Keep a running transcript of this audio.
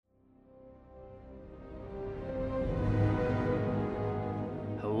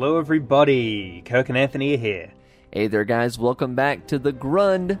Hello everybody, Kirk and Anthony are here. Hey there, guys! Welcome back to the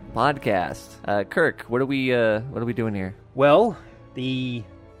Grund podcast. Kirk, what are we doing here? Well, the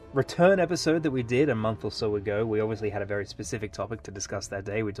return episode that we did a month or so ago, we obviously had a very specific topic to discuss that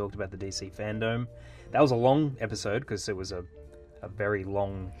day. We talked about the DC fandom. That was a long episode because it was a very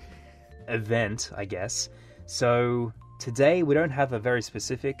long event, I guess. So today we don't have a very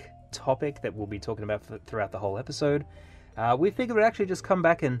specific topic that we'll be talking about throughout the whole episode. We figured we'd actually just come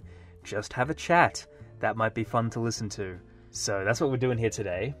back and just have a chat. That might be fun to listen to. So that's what we're doing here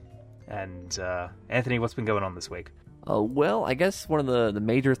today. And Anthony, what's been going on this week? Well, I guess one of the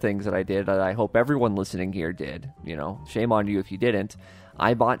major things that I did, that I hope everyone listening here did, shame on you if you didn't,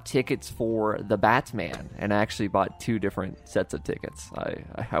 I bought tickets for The Batman, and I actually bought 2 different sets of tickets.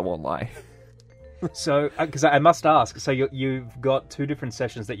 I won't lie. So, because I must ask, so you've got 2 different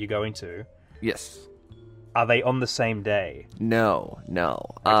sessions that you're going to? Yes. Are they on the same day? No.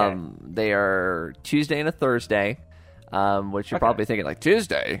 Okay. They are Tuesday and a Thursday, which you're probably thinking, like,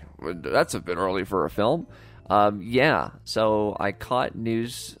 Tuesday? That's a bit early for a film. Yeah, so I caught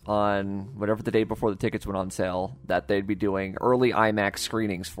news on whatever the day before the tickets went on sale that they'd be doing early IMAX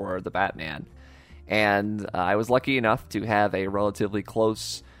screenings for The Batman. And I was lucky enough to have a relatively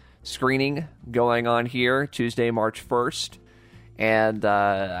close screening going on here, Tuesday, March 1st. And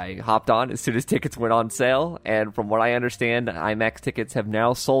I hopped on as soon as tickets went on sale. And from what I understand, IMAX tickets have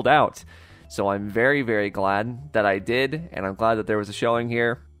now sold out. So I'm very, very glad that I did. And I'm glad that there was a showing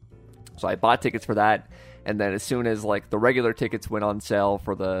here. So I bought tickets for that. And then as soon as the regular tickets went on sale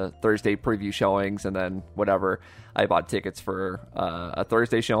for the Thursday preview showings and then whatever, I bought tickets for a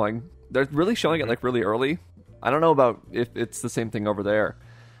Thursday showing. They're really showing it really early. I don't know about if it's the same thing over there.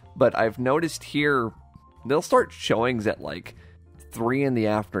 But I've noticed here, they'll start showings at 3 in the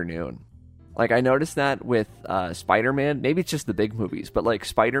afternoon. I noticed that with Spider-Man. Maybe it's just the big movies, but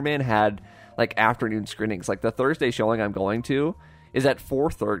Spider-Man had afternoon screenings. The Thursday showing I'm going to is at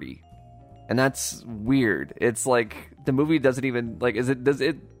 4:30, and that's weird. It's the movie doesn't even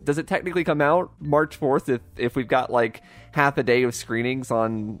does it technically come out March 4th if we've got half a day of screenings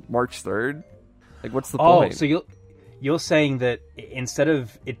on March 3rd? What's the point? So you're saying that instead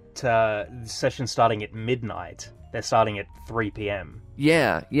of session starting at midnight, they're starting at 3 p.m.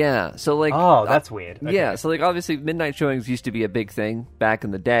 Yeah. So that's weird. Okay. Yeah, so obviously midnight showings used to be a big thing back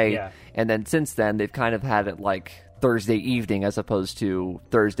in the day. Yeah. And then since then they've kind of had it Thursday evening as opposed to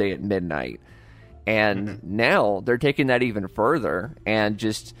Thursday at midnight. And now they're taking that even further and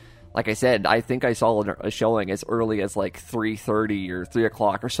just, like I said, I think I saw a showing as early as 3:30 or 3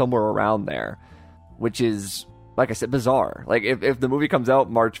 o'clock or somewhere around there, which is, like I said, bizarre. If the movie comes out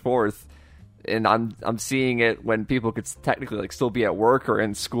March 4th, and I'm seeing it when people could technically still be at work or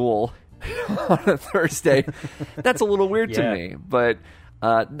in school on a Thursday, that's a little weird to me. But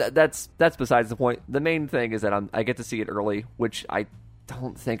that's besides the point. The main thing is that I get to see it early, which I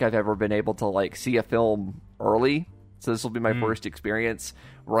don't think I've ever been able to see a film early. So this will be my first experience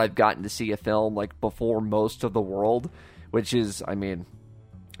where I've gotten to see a film before most of the world, which is,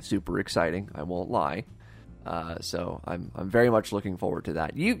 super exciting. I won't lie. So I'm very much looking forward to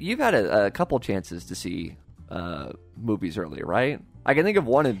that. You've had a couple chances to see movies earlier, right? I can think of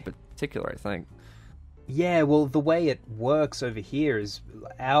one in particular, I think. Yeah, well, the way it works over here is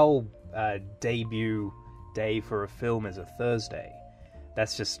our debut day for a film is a Thursday.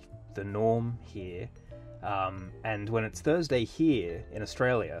 That's just the norm here. And when it's Thursday here in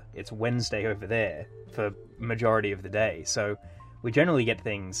Australia, it's Wednesday over there for majority of the day. So we generally get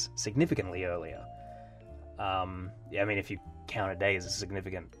things significantly earlier. If you count a day as a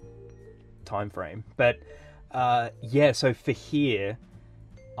significant time frame. But, so for here,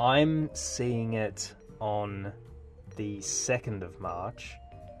 I'm seeing it on the 2nd of March,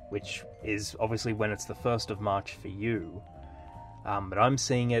 which is obviously when it's the 1st of March for you. But I'm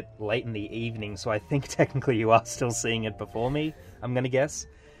seeing it late in the evening, so I think technically you are still seeing it before me, I'm going to guess.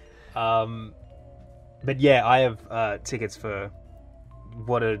 But yeah, I have tickets for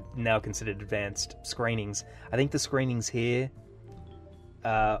what are now considered advanced screenings. I think the screenings here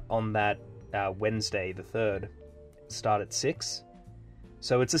on that Wednesday, the 3rd, start at 6.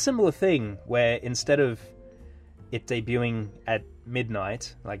 So it's a similar thing where instead of it debuting at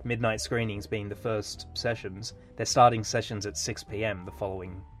midnight, midnight screenings being the first sessions, they're starting sessions at 6 p.m. the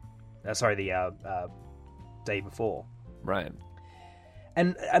following... the day before. Right.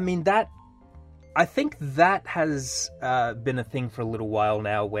 And, that... I think that has been a thing for a little while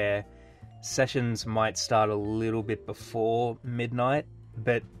now where sessions might start a little bit before midnight,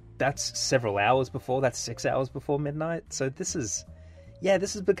 but that's several hours before. That's 6 hours before midnight. So this is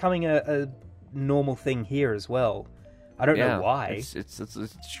becoming a normal thing here as well. I don't know why.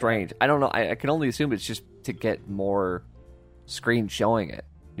 It's strange. I don't know. I can only assume it's just to get more screens showing it.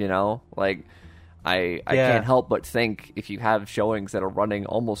 You know, like I can't help but think if you have showings that are running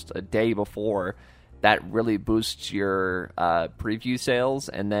almost a day before, that really boosts your preview sales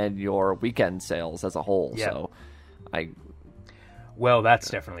and then your weekend sales as a whole. Yeah. So Well, that's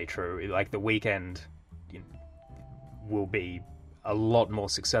definitely true. Like the weekend will be a lot more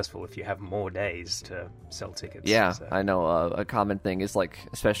successful if you have more days to sell tickets. Yeah, so. I know. A common thing is like,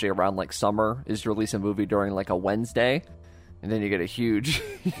 especially around like summer, is to release a movie during like a Wednesday, and then you get a huge,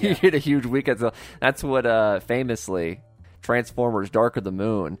 you get a huge weekend. So that's what famously Transformers: Dark of the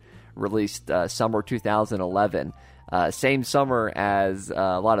Moon released summer 2011. Same summer as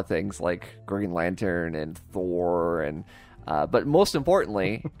a lot of things like Green Lantern and Thor, and but most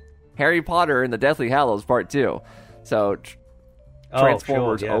importantly, Harry Potter and the Deathly Hallows Part 2. So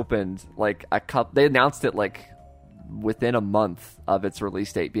Transformers opened like they announced it like within a month of its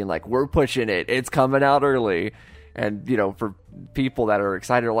release date, being like, we're pushing it, it's coming out early. And for people that are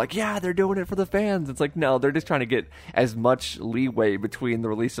excited are like, yeah, they're doing it for the fans. It's like, no, they're just trying to get as much leeway between the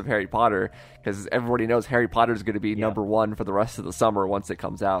release of Harry Potter, because everybody knows Harry Potter is going to be number one for the rest of the summer once it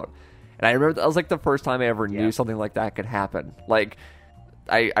comes out. And I remember that was like the first time I ever knew something like that could happen. Like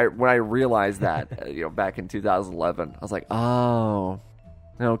I when I realized that, back in 2011, I was like, oh,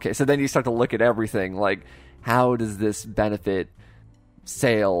 okay. So then you start to look at everything like, how does this benefit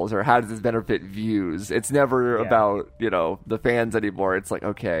sales, or how does this benefit views? It's never about, the fans anymore. It's like,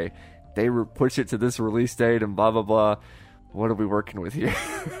 okay, they push it to this release date and blah, blah, blah. What are we working with here?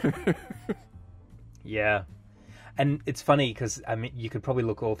 Yeah. And it's funny because, I mean, you could probably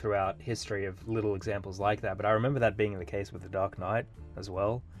look all throughout history of little examples like that, but I remember that being the case with The Dark Knight as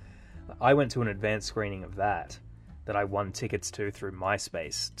well. I went to an advanced screening of that I won tickets to through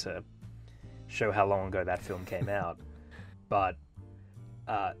MySpace to show how long ago that film came out. But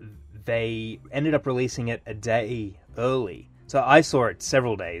they ended up releasing it a day early. So I saw it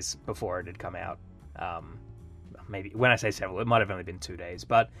several days before it had come out. Maybe, when I say several, it might have only been 2 days.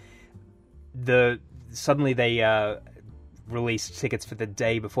 But suddenly they released tickets for the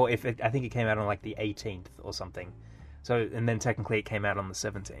day before. I think it came out on like the 18th or something. So, and then technically it came out on the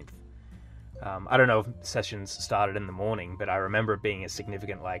 17th. I don't know if sessions started in the morning, but I remember it being a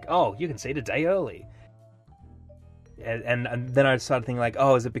significant, like, oh, you can see it a day early. And then I started thinking, like,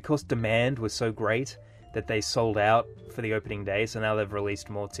 oh, is it because demand was so great that they sold out for the opening day, so now they've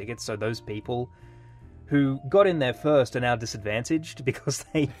released more tickets, so those people who got in there first are now disadvantaged because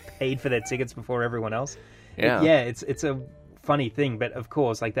they paid for their tickets before everyone else? Yeah. It's a funny thing, but of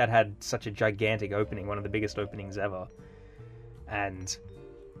course, like, that had such a gigantic opening, one of the biggest openings ever. And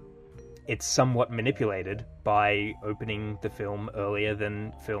it's somewhat manipulated by opening the film earlier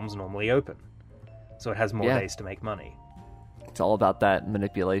than films normally open. So it has more days to make money. It's all about that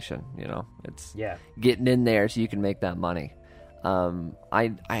manipulation, It's getting in there so you can make that money. You'll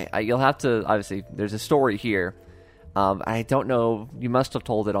have to, obviously, there's a story here. I don't know, you must have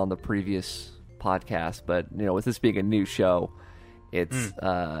told it on the previous podcast, but with this being a new show, it's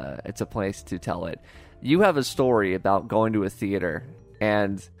a place to tell it. You have a story about going to a theater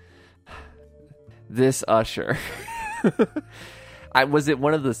and this usher. Was it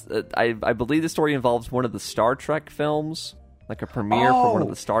one of the? I believe the story involves one of the Star Trek films, like a premiere for one of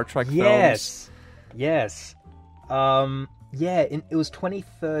the Star Trek films. Yes. It was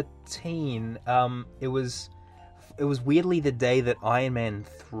 2013. It was weirdly the day that Iron Man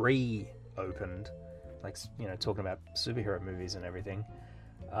 3 opened. Like, talking about superhero movies and everything.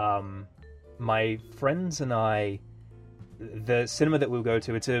 My friends and I, the cinema that we'll go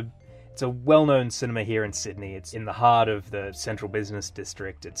to, it's a well-known cinema here in Sydney. It's in the heart of the central business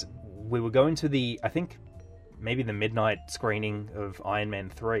district. We were going to I think, maybe the midnight screening of Iron Man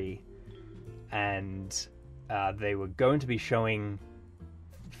 3, and they were going to be showing,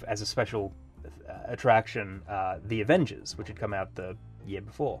 as a special attraction, The Avengers, which had come out the year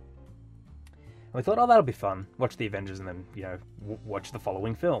before. And we thought, oh, that'll be fun. Watch The Avengers and then, watch the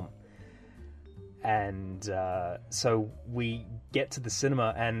following film. And so we get to the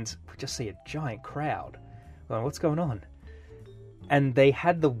cinema and we just see a giant crowd. Well, what's going on? And they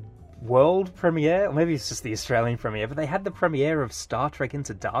had the world premiere, or maybe it's just the Australian premiere, but they had the premiere of Star Trek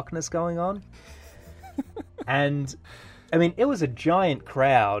Into Darkness going on. And, I mean, it was a giant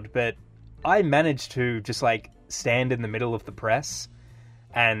crowd, but I managed to just, like, stand in the middle of the press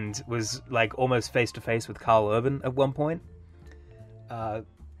and was, like, almost face-to-face with Carl Urban at one point.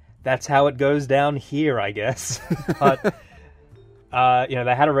 That's how it goes down here, I guess. But,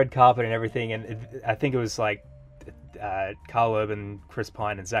 they had a red carpet and everything, and I think it was like Carl Urban, Chris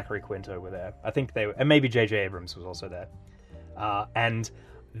Pine, and Zachary Quinto were there. I think they were, and maybe J.J. Abrams was also there. And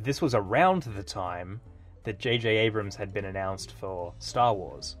this was around the time that J.J. Abrams had been announced for Star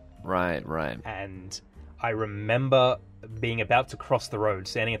Wars. Right. And I remember being about to cross the road,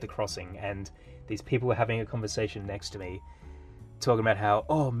 standing at the crossing, and these people were having a conversation next to me, talking about how,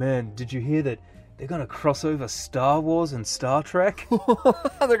 oh man, did you hear that they're going to cross over Star Wars and Star Trek?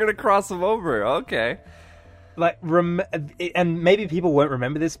 They're going to cross them over. Okay. Like, and maybe people won't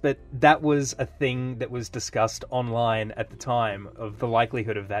remember this, but that was a thing that was discussed online at the time of the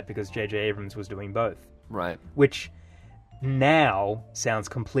likelihood of that because J.J. Abrams was doing both. Right. Which now sounds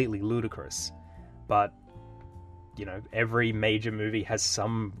completely ludicrous. But, you know, every major movie has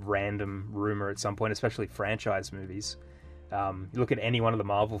some random rumor at some point, especially franchise movies. You look at any one of the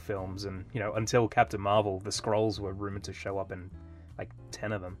Marvel films, and, you know, until Captain Marvel, the Skrulls were rumored to show up in, like,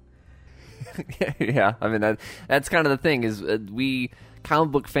 10 of them. Yeah, I mean, that's kind of the thing, is we,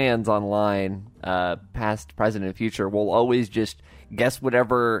 comic book fans online, past, present, and future, will always just guess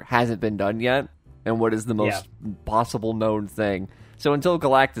whatever hasn't been done yet, and what is the most possible known thing. So until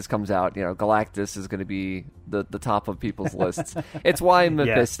Galactus comes out, you know, Galactus is going to be the top of people's lists. It's why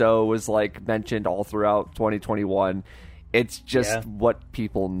Mephisto was, like, mentioned all throughout 2021. It's just what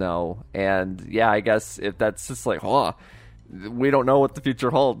people know. And, yeah, I guess if that's just like, we don't know what the future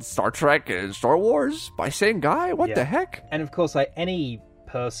holds. Star Trek and Star Wars by same guy? What the heck? And, of course, like, any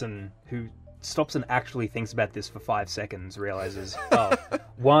person who stops and actually thinks about this for 5 seconds realizes,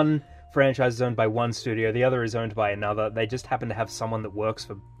 one franchise is owned by one studio, the other is owned by another. They just happen to have someone that works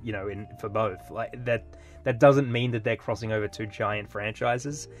for, you know, for both. Like, that doesn't mean that they're crossing over two giant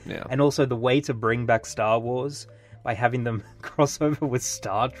franchises. Yeah. And also, the way to bring back Star Wars by having them cross over with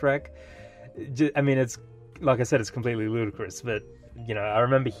Star Trek, I mean, it's, like I said, it's completely ludicrous, but, you know, I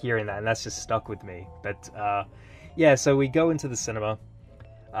remember hearing that, and that's just stuck with me. But, so we go into the cinema,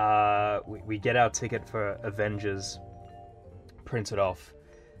 we get our ticket for Avengers printed off,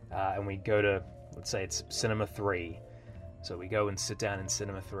 and we go to, let's say it's Cinema 3, so we go and sit down in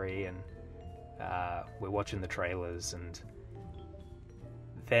Cinema 3, and we're watching the trailers, and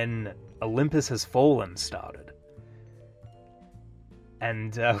then Olympus Has Fallen started.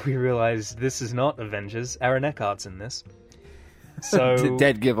 And we realized this is not Avengers. Aaron Eckhart's in this. So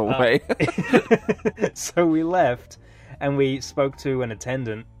dead giveaway. So we left, and we spoke to an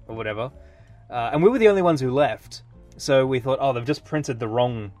attendant or whatever. And we were the only ones who left. So we thought, they've just printed the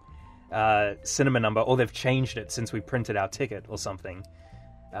wrong cinema number, or they've changed it since we printed our ticket or something.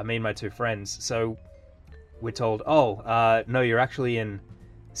 Me and my two friends. So we're told, no, you're actually in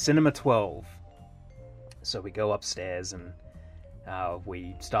Cinema 12. So we go upstairs, and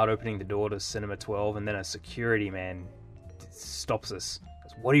we start opening the door to Cinema 12, and then a security man stops us.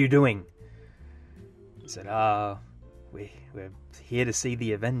 Goes, "What are you doing?" He said, we're here to see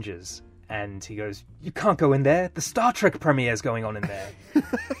the Avengers. And he goes, "You can't go in there. The Star Trek premiere is going on in there."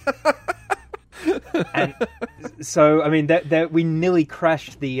 And so, I mean, we nearly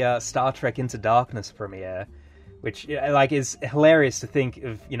crashed the Star Trek Into Darkness premiere, which, like, is hilarious to think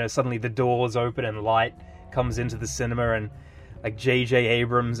of, you know, suddenly the doors open and light comes into the cinema, and like J.J.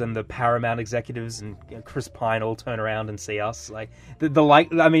 Abrams and the Paramount executives and, you know, Chris Pine all turn around and see us. Like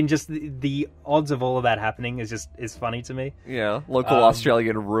just the odds of all of that happening is funny to me. Yeah, local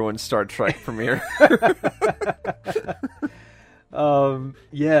Australian ruined Star Trek premiere.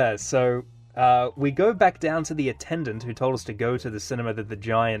 So we go back down to the attendant who told us to go to the cinema that the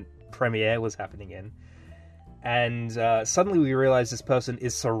giant premiere was happening in. And suddenly we realize this person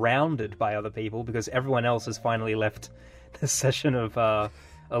is surrounded by other people because everyone else has finally left the session of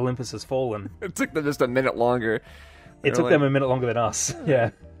Olympus Has Fallen. It took them just a minute longer. It took them a minute longer than us. Yeah.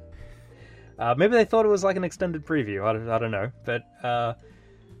 Maybe they thought it was like an extended preview. I don't know. But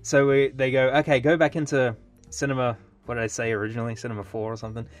so they go, okay, go back into cinema. What did I say originally? Cinema 4 or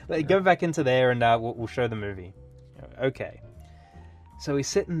something. Go back into there, and we'll show the movie. Okay. So we're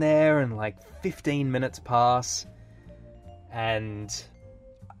sitting there, and like 15 minutes pass, and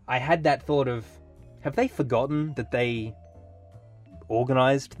I had that thought of, have they forgotten that they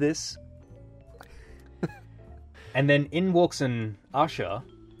organized this? And then in walks an usher,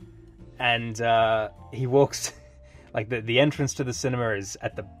 and he walks, like the entrance to the cinema is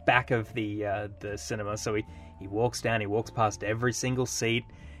at the back of the cinema, so he walks down, he walks past every single seat,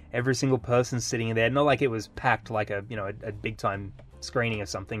 every single person sitting in there. Not like it was packed like a big time screening or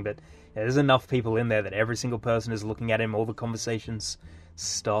something, but there's enough people in there that every single person is looking at him. All the conversations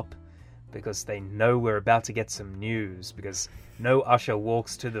stop because they know we're about to get some news, because no usher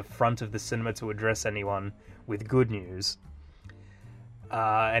walks to the front of the cinema to address anyone with good news.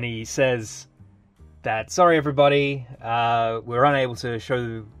 And he says, that, sorry everybody, we're unable to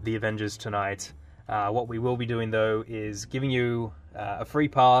show the Avengers tonight. What we will be doing, though, is giving you a free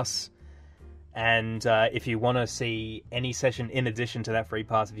pass, and if you want to see any session in addition to that free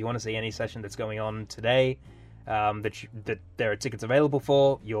pass, if you want to see any session that's going on today that there are tickets available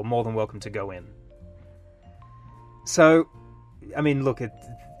for, you're more than welcome to go in. So, I mean, look, it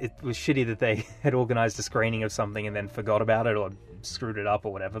was shitty that they had organised a screening of something and then forgot about it or screwed it up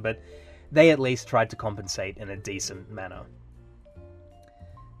or whatever, but they at least tried to compensate in a decent manner.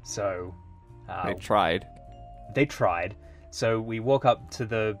 So... they tried. They tried. So we walk up to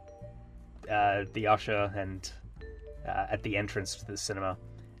the usher and at the entrance to the cinema,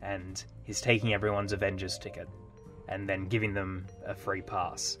 and he's taking everyone's Avengers ticket and then giving them a free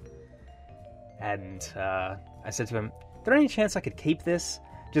pass. And I said to him, "Is there any chance I could keep this?"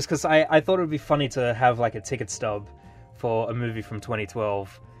 Just because I thought it would be funny to have like a ticket stub for a movie from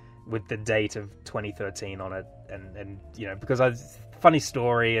 2012 with the date of 2013 on it, and you know, because funny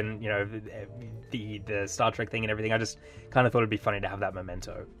story, and you know, the Star Trek thing and everything, I just kind of thought it'd be funny to have that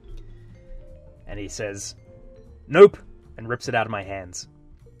memento. And he says, "Nope," and rips it out of my hands.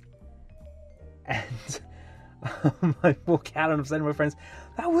 And I walk out and I'm saying to my friends,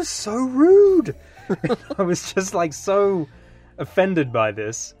 "That was so rude." I was just like so offended by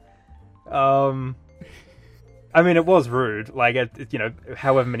this. I mean, it was rude. Like, you know,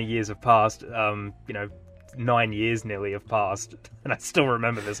 however many years have passed, you know, 9 years nearly have passed, and I still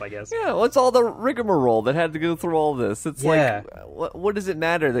remember this, I guess. Yeah, what's all the rigmarole that had to go through all this? It's like, what does it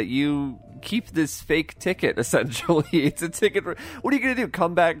matter that you keep this fake ticket, essentially? It's a ticket. What are you going to do,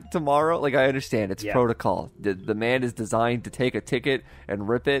 come back tomorrow? Like, I understand, it's protocol. The man is designed to take a ticket and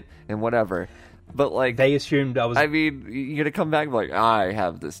rip it and whatever. But, like... They assumed I was... I mean, you're going to come back and be like, I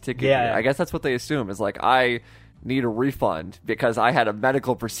have this ticket here. I guess that's what they assume, is like, I need a refund because I had a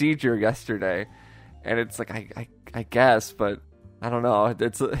medical procedure yesterday. And it's like, I guess, but I don't know.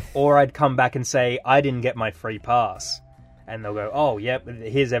 It's Or I'd come back and say, I didn't get my free pass. And they'll go, oh, yep,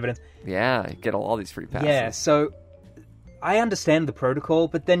 here's evidence. Yeah, you get all these free passes. Yeah, so I understand the protocol,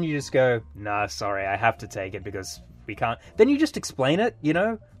 but then you just go, nah, sorry, I have to take it because we can't. Then you just explain it, you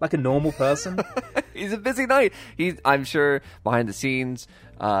know, like a normal person. He's a busy night. I'm sure behind the scenes,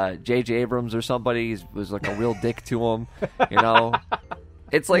 J.J. Abrams or somebody was like a real dick to him, you know.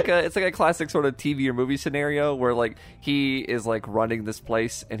 It's like a classic sort of TV or movie scenario where like he is like running this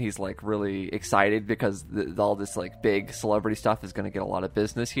place and he's like really excited because all this like big celebrity stuff is going to get a lot of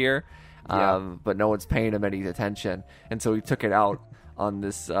business here, but no one's paying him any attention, and so he took it out on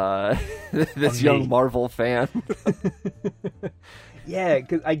this this young Marvel fan. Yeah,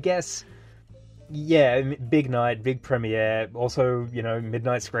 because I guess. Yeah, big night, big premiere. Also, you know,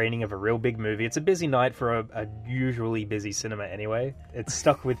 midnight screening of a real big movie. It's a busy night for a usually busy cinema anyway. It's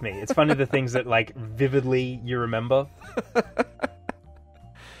stuck with me. It's funny the things that, like, vividly you remember.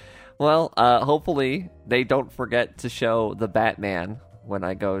 Well, hopefully they don't forget to show the Batman when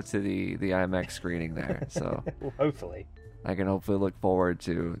I go to the IMAX screening there. So well, hopefully. I can hopefully look forward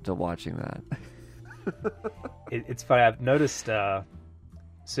to watching that. It's funny. I've noticed...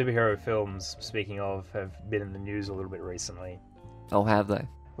 superhero films, speaking of, have been in the news a little bit recently. Oh, have they?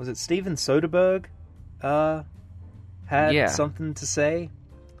 Was it Steven Soderbergh had something to say?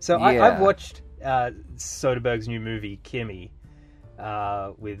 So I've watched Soderbergh's new movie, Kimmy,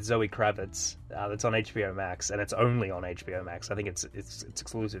 with Zoe Kravitz. That's on HBO Max, and it's only on HBO Max. I think it's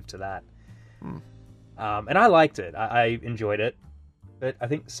exclusive to that. And I liked it. I enjoyed it. But I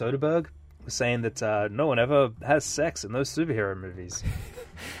think Soderbergh was saying that no one ever has sex in those superhero movies.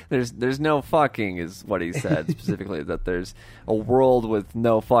 There's no fucking is what he said specifically, that there's a world with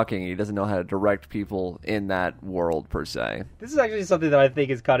no fucking. He doesn't know how to direct people in that world per se. This is actually something that I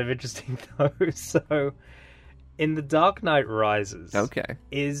think is kind of interesting though. So in The Dark Knight Rises,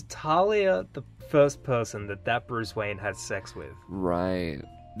 is Talia the first person that Bruce Wayne had sex with? Right.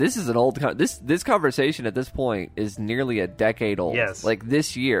 This is an old... This conversation at this point is nearly a decade old. Yes. Like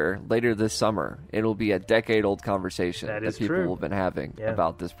this year, later this summer, it'll be a decade-old conversation that people true. have been having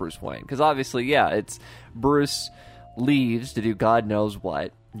about this Bruce Wayne. Because obviously, it's Bruce leaves to do God knows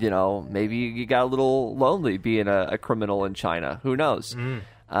what. You know, maybe you got a little lonely being a criminal in China. Who knows?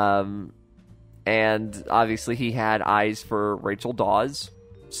 And obviously he had eyes for Rachel Dawes.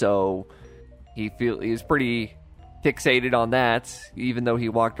 So he's pretty... fixated on that, even though he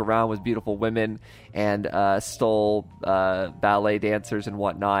walked around with beautiful women and stole ballet dancers and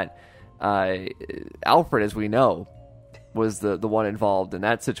whatnot. Alfred, as we know, was the one involved in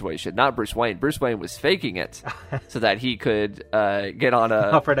that situation, not Bruce Wayne. Bruce Wayne was faking it so that he could get on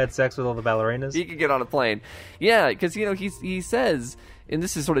a... Alfred had sex with all the ballerinas? He could get on a plane. Yeah, because, he says, and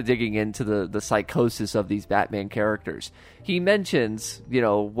this is sort of digging into the psychosis of these Batman characters. He mentions,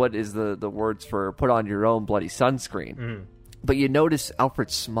 what is the words for put on your own bloody sunscreen. Mm. But you notice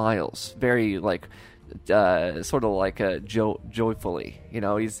Alfred smiles very, sort of like joyfully.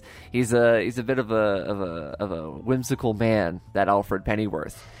 He's a bit of a whimsical man, that Alfred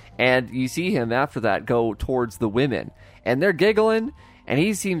Pennyworth. And you see him after that go towards the women, and they're giggling, and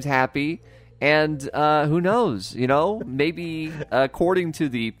he seems happy. And who knows? Maybe according to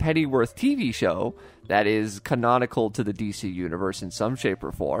the Pennyworth TV show that is canonical to the DC universe in some shape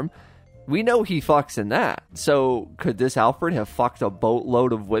or form, we know he fucks in that. So could this Alfred have fucked a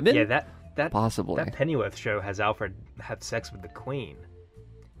boatload of women? Yeah, that possibly. That Pennyworth show has Alfred had sex with the Queen.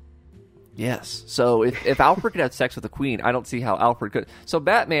 Yes. So if Alfred could have sex with the Queen, I don't see how Alfred could. So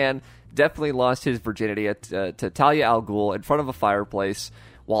Batman definitely lost his virginity to Talia al Ghul in front of a fireplace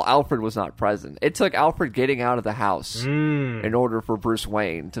while Alfred was not present. It took Alfred getting out of the house in order for Bruce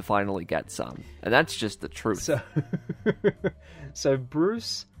Wayne to finally get some. And that's just the truth. So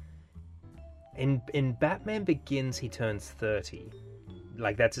Bruce, in Batman Begins, he turns 30.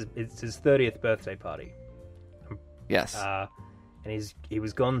 It's his 30th birthday party. Yes. And he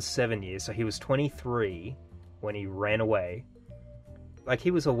was gone 7 years, so he was 23 when he ran away.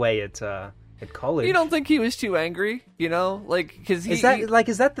 He was away at college. You don't think he was too angry? Because is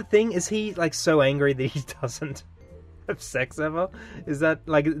that the thing? Is he so angry that he doesn't have sex ever? Is that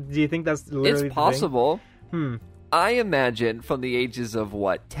do you think that's literally it's possible? The thing? I imagine from the ages of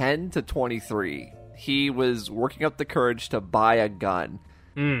 10 to 23, he was working up the courage to buy a gun,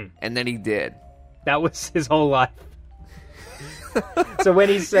 and then he did. That was his whole life. So when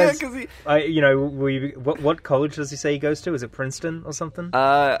he says, what college does he say he goes to? Is it Princeton or something?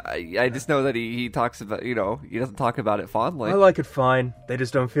 I just know that he talks about, he doesn't talk about it fondly. I like it fine. They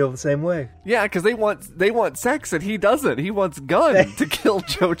just don't feel the same way. Yeah, because they want sex and he doesn't. He wants gun to kill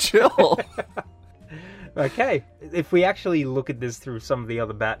Joe Chill. Okay, if we actually look at this through some of the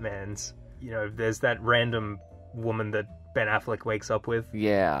other Batmans, there's that random woman that Ben Affleck wakes up with.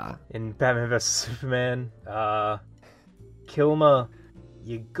 Yeah. In Batman vs Superman, Kilmer,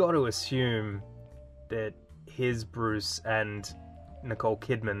 you got to assume that his Bruce and Nicole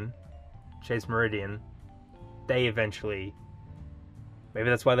Kidman, Chase Meridian, they eventually, maybe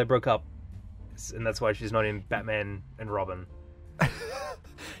that's why they broke up, and that's why she's not in Batman and Robin.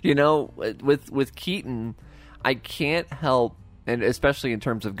 With Keaton, I can't help, and especially in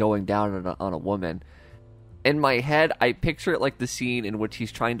terms of going down on a woman, in my head, I picture it like the scene in which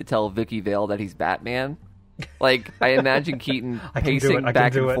he's trying to tell Vicky Vale that he's Batman. I imagine Keaton pacing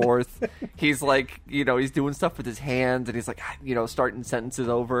back and forth. He's he's doing stuff with his hands, and he's starting sentences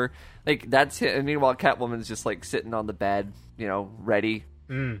over. That's it. And meanwhile, Catwoman's just sitting on the bed, ready.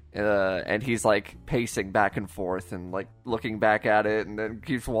 And he's pacing back and forth and looking back at it, and then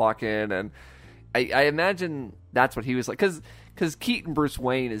keeps walking. And I imagine that's what he was like, because Keaton Bruce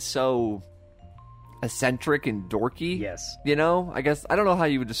Wayne is so eccentric and dorky. Yes. I guess I don't know how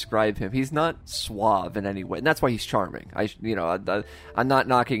you would describe him. He's not suave in any way, and that's why he's charming. I'm not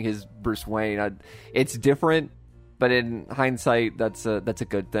knocking his Bruce Wayne. It's different, but in hindsight, that's a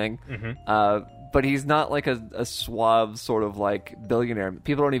good thing. Mm-hmm. But he's not a suave sort of billionaire.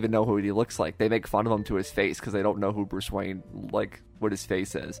 People don't even know who he looks like. They make fun of him to his face because they don't know who Bruce Wayne, what his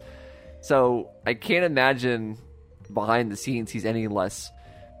face is. So I can't imagine behind the scenes he's any less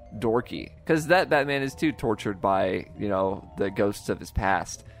dorky, because that Batman is too tortured by the ghosts of his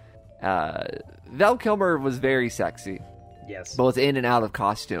past. Val Kilmer was very sexy, yes, both in and out of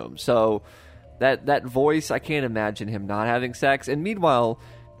costume. So that voice, I can't imagine him not having sex. And meanwhile,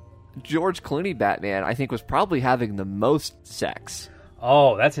 George Clooney Batman, I think, was probably having the most sex.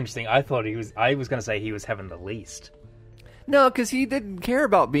 Oh, that's interesting. I was going to say he was having the least. No, because he didn't care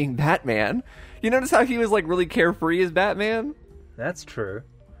about being Batman. You notice how he was really carefree as Batman? That's true.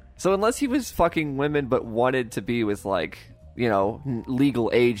 So unless he was fucking women but wanted to be with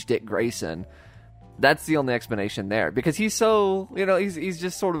legal age Dick Grayson, that's the only explanation there. Because he's so, he's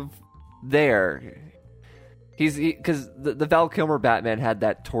just sort of there. Because the Val Kilmer Batman had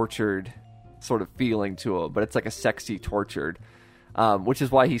that tortured sort of feeling to him, but it's a sexy tortured, which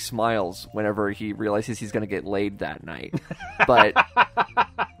is why he smiles whenever he realizes he's going to get laid that night. But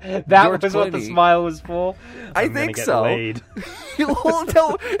that was what the smile was for. I think so.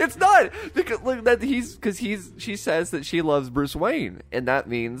 No, it's not, because she says that she loves Bruce Wayne, and that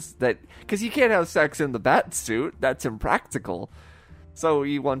means that because he can't have sex in the Batsuit, that's impractical. So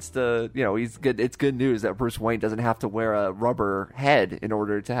he wants to, he's good. It's good news that Bruce Wayne doesn't have to wear a rubber head in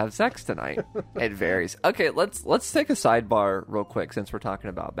order to have sex tonight. It varies. Okay, let's take a sidebar real quick since we're talking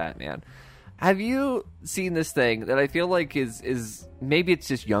about Batman. Have you seen this thing that I feel like is maybe it's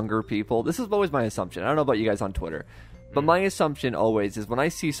just younger people? This is always my assumption. I don't know about you guys on Twitter, but my assumption always is when I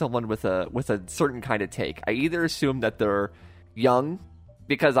see someone with a certain kind of take, I either assume that they're young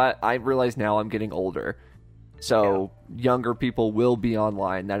because I realize now I'm getting older. So younger people will be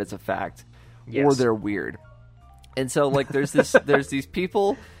online. That is a fact. Yes. Or they're weird. And so like there's these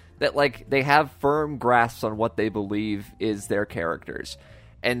people that like they have firm grasps on what they believe is their characters.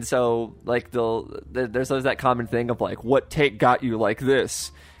 And so like there's always that common thing of like, what take got you like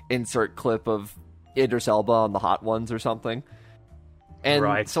this? Insert clip of Idris Elba on the Hot Ones or something.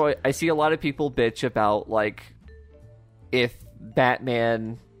 And so I see a lot of people bitch about like if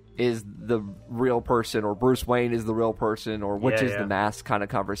Batman is the real person or Bruce Wayne is the real person or which is the mask kind of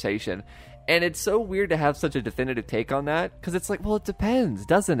conversation. And it's so weird to have such a definitive take on that because it's like, well, it depends,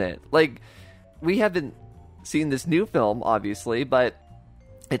 doesn't it? Like, we haven't seen this new film, obviously, but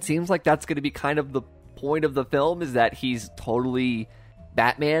it seems like that's going to be kind of the point of the film is that he's totally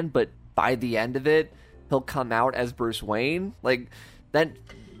Batman, but by the end of it, he'll come out as Bruce Wayne. Like, that,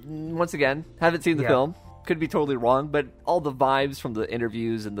 once again, haven't seen the film. Could be totally wrong, but all the vibes from the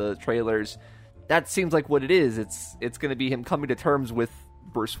interviews and the trailers, that seems like what it is. It's going to be him coming to terms with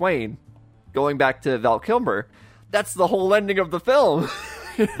Bruce Wayne. Going back to Val Kilmer, that's the whole ending of the film.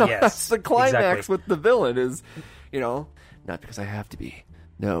 Yes, that's the climax with the villain is, not because I have to be.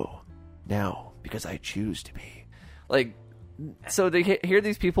 No, now because I choose to be. Like, so they hear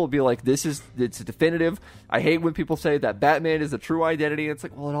these people be like, it's definitive. I hate when people say that Batman is a true identity. It's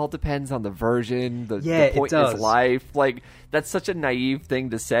like, well, it all depends on the version, the point in his life. Like, that's such a naive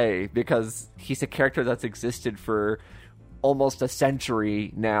thing to say because he's a character that's existed for almost a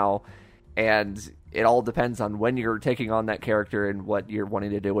century now. And it all depends on when you're taking on that character and what you're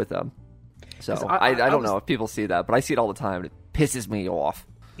wanting to do with them. So I don't know if people see that, but I see it all the time. And it pisses me off.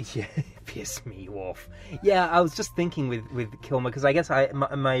 Yeah, it pissed me off. Yeah, I was just thinking with Kilmer, because I guess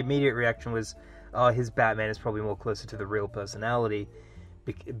my immediate reaction was, oh, his Batman is probably more closer to the real personality.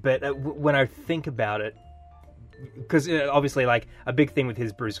 But when I think about it, because obviously, like, a big thing with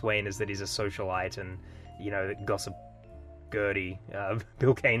his Bruce Wayne is that he's a socialite, and, Gossip Gertie,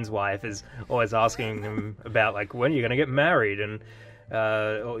 Bill Kane's wife, is always asking him about, like, when are you going to get married, and,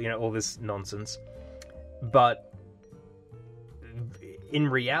 all this nonsense. But in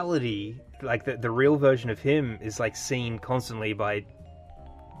reality, like, the real version of him is, like, seen constantly by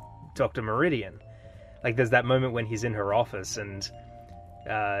Dr. Meridian. Like, there's that moment when he's in her office and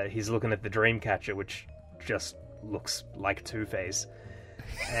he's looking at the Dreamcatcher, which just looks like Two-Face.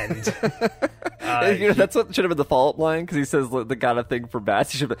 And that's what should have been the follow-up line, because he says they got a thing for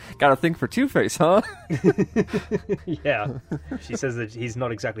bats. He should have got a thing for Two-Face, huh? Yeah. She says that he's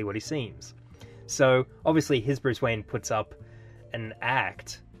not exactly what he seems. So, obviously, his Bruce Wayne puts up an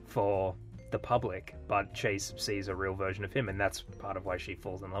act for the public, but Chase sees a real version of him, and that's part of why she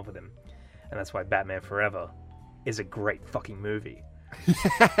falls in love with him. And that's why Batman Forever is a great fucking movie.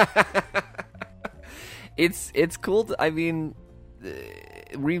 It's cool.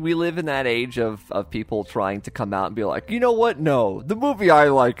 We live in that age of people trying to come out and be like, you know what? No, the movie I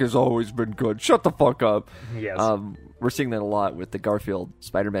like has always been good. Shut the fuck up. Yes. We're seeing that a lot with the Garfield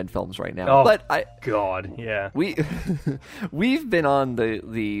Spider-Man films right now. Oh, God, yeah. We've been on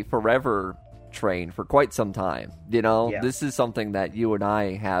the Forever train for quite some time. This is something that you and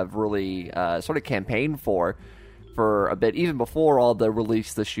I have really sort of campaigned for a bit, even before all the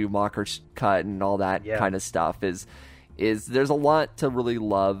release the Schumacher's cut and all that kind of stuff. Is there's a lot to really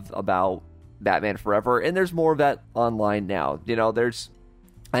love about Batman Forever, and there's more of that online now.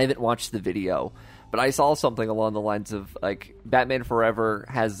 I haven't watched the video, but I saw something along the lines of, like, Batman Forever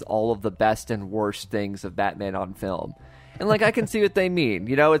has all of the best and worst things of Batman on film. And, like, I can see what they mean.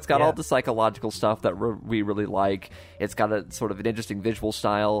 It's got all the psychological stuff that we really like. It's got a sort of an interesting visual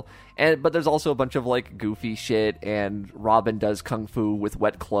style. But there's also a bunch of, like, goofy shit, and Robin does kung fu with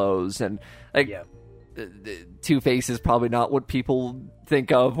wet clothes. And, like, Two-Face is probably not what people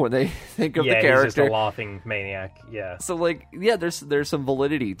think of when they think of the character. Yeah, he's just a laughing maniac, yeah. So, like, there's some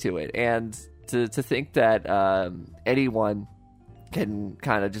validity to it. And to think that anyone can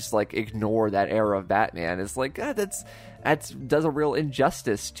kind of just, like, ignore that era of Batman is like, that's does a real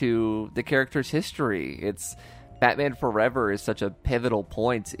injustice to the character's history. It's Batman Forever is such a pivotal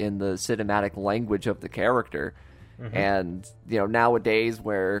point in the cinematic language of the character. Mm-hmm. And nowadays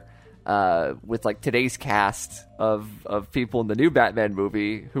where with, like, today's cast of people in the new Batman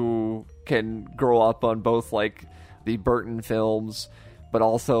movie who can grow up on both, like, the Burton films, but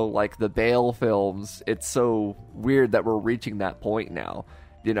also like the Bale films. It's so weird that we're reaching that point now,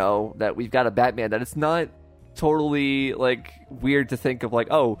 you know, that we've got a Batman that it's not totally like weird to think of like,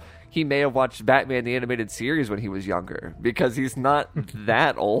 oh, he may have watched Batman the animated series when he was younger, because he's not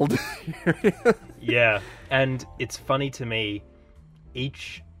that old. Yeah, and it's funny to me, I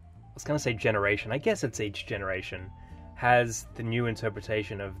was going to say generation, I guess it's each generation, has the new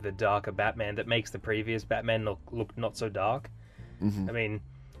interpretation of the darker Batman that makes the previous Batman look not so dark. Mm-hmm. I mean,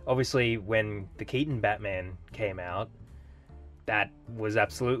 obviously when the Keaton Batman came out, that was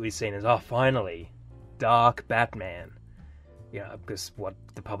absolutely seen as, oh, finally, dark Batman. You know, because what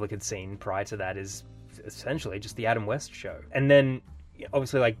the public had seen prior to that is essentially just the Adam West show. And then,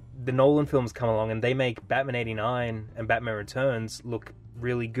 obviously, like, the Nolan films come along and they make Batman 89 and Batman Returns look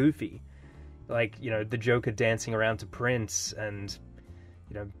really goofy. Like, you know, the Joker dancing around to Prince and,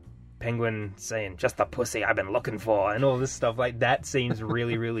 you know, Penguin saying, just the pussy I've been looking for, and all this stuff. Like, that seems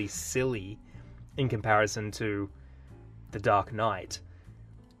really, really silly in comparison to The Dark Knight.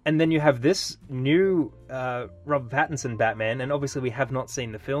 And then you have this new Robert Pattinson Batman, and obviously we have not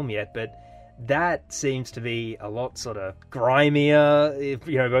seen the film yet, but that seems to be a lot sort of grimier,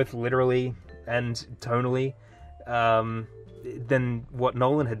 you know, both literally and tonally, than what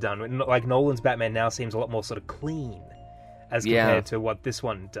Nolan had done. Like, Nolan's Batman now seems a lot more sort of clean as compared to what this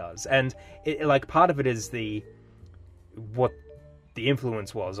one does. And like, part of it is what the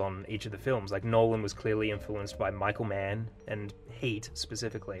influence was on each of the films. Like, Nolan was clearly influenced by Michael Mann and Heat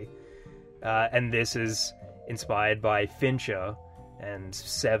specifically, and this is inspired by Fincher and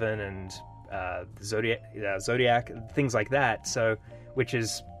Seven and Zodiac, things like that. So, which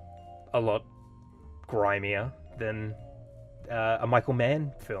is a lot grimier than a Michael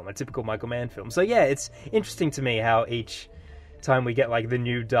Mann film, a typical Michael Mann film. So yeah, it's interesting to me how each time we get like the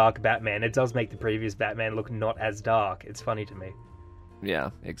new dark Batman, it does make the previous Batman look not as dark. It's funny to me. Yeah,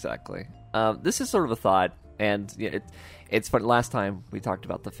 exactly. This is sort of a thought, and it's fun. Last time we talked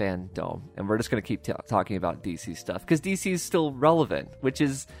about the fandom, and we're just going to keep talking about DC stuff, because DC is still relevant, which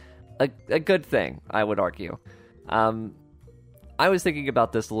is a good thing, I would argue. I was thinking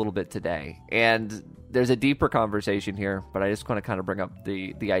about this a little bit today, and there's a deeper conversation here, but I just want to kind of bring up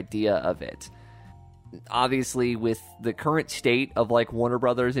the idea of it. Obviously, with the current state of like Warner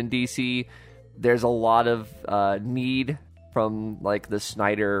Brothers in DC, there's a lot of need from like the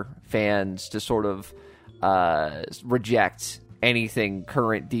Snyder fans to sort of reject anything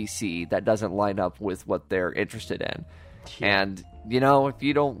current DC that doesn't line up with what they're interested in. Yeah. And, you know, if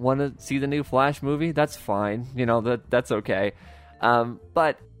you don't want to see the new Flash movie, that's fine. You know, that's okay.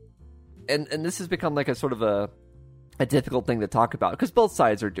 But this has become like a sort of a difficult thing to talk about, because both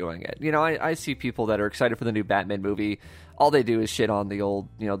sides are doing it. You know, I see people that are excited for the new Batman movie. All they do is shit on the old,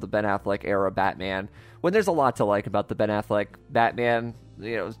 you know, the Ben Affleck era Batman, when there's a lot to like about the Ben Affleck Batman,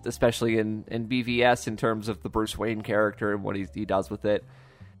 you know, especially in BVS in terms of the Bruce Wayne character and what he does with it.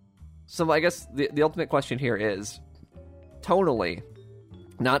 So I guess the ultimate question here is, tonally,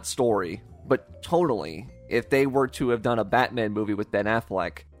 not story, but tonally, if they were to have done a Batman movie with Ben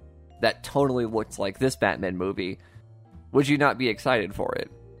Affleck that tonally looked like this Batman movie, would you not be excited for it?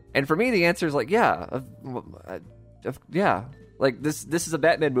 And for me, the answer is like, yeah. Like, this is a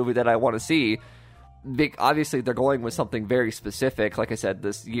Batman movie that I want to see. Obviously, they're going with something very specific. Like I said,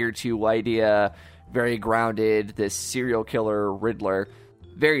 this year 2 idea, very grounded, this serial killer Riddler,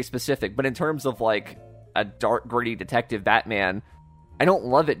 very specific. But in terms of, like, a dark, gritty detective Batman, I don't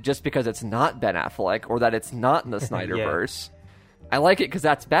love it just because it's not Ben Affleck or that it's not in the Snyderverse. Yeah. I like it because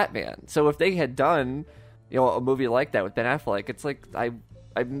that's Batman. So if they had done, you know, a movie like that with Ben Affleck, it's like, I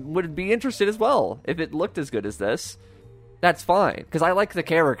would be interested as well. If it looked as good as this, that's fine, because I like the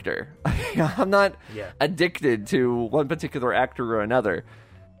character. I'm not addicted to one particular actor or another.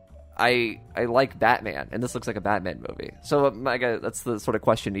 I like Batman, and this looks like a Batman movie. So that's the sort of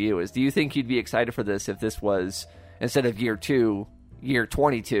question to you is, do you think you'd be excited for this if this was, instead of year 2, year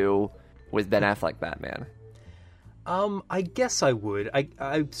 22 with Ben Affleck Batman? I guess I would.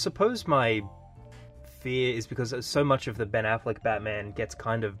 I suppose my fear is because so much of the Ben Affleck Batman gets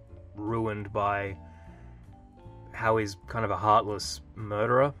kind of ruined by how he's kind of a heartless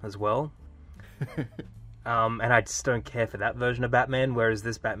murderer as well. And I just don't care for that version of Batman, whereas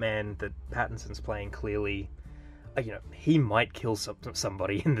this Batman that Pattinson's playing, clearly, you know, he might kill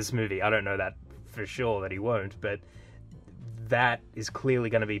somebody in this movie. I don't know that for sure that he won't, but that is clearly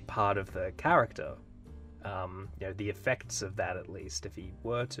going to be part of the character. You know, the effects of that, at least, if he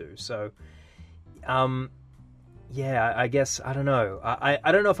were to. So, yeah, I guess, I don't know.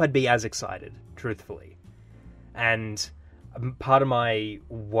 I don't know if I'd be as excited, truthfully. And part of my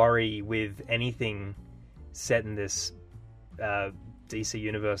worry with anything set in this DC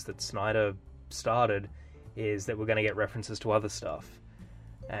universe that Snyder started is that we're going to get references to other stuff,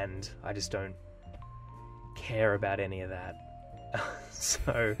 and I just don't care about any of that.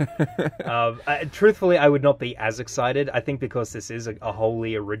 So, truthfully, I would not be as excited. I think because this is a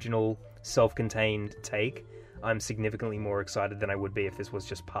wholly original, self-contained take, I'm significantly more excited than I would be if this was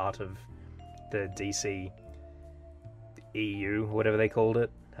just part of the DC EU, whatever they called it.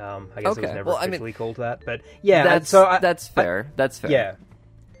 I guess it was never officially called that, but yeah. That's fair. That's fair. Yeah.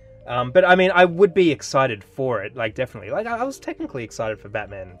 But I mean, I would be excited for it, like, definitely. Like, I was technically excited for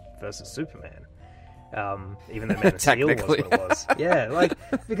Batman versus Superman. Even though Man of Steel was what it was. Yeah, like,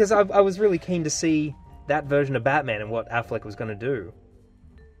 because I was really keen to see that version of Batman and what Affleck was going to do.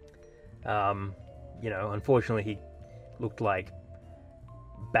 Unfortunately he looked like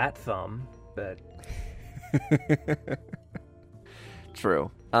Bat Thumb, but...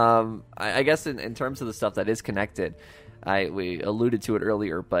 True. I guess in terms of the stuff that is connected, we alluded to it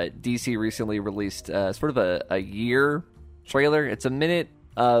earlier, but DC recently released sort of a year trailer. It's a minute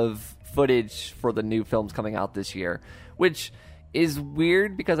of footage for the new films coming out this year, which is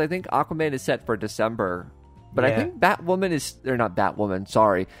weird because I think Aquaman is set for December, but I think Batgirl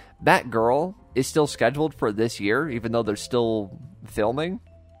is still scheduled for this year, even though they're still filming.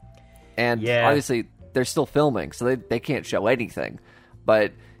 And obviously they're still filming, so they can't show anything.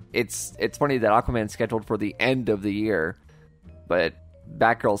 But it's funny that Aquaman's scheduled for the end of the year, but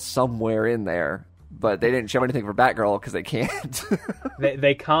Batgirl's somewhere in there. But they didn't show anything for Batgirl because they can't.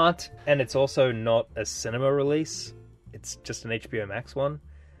 they can't, and it's also not a cinema release. It's just an HBO Max one.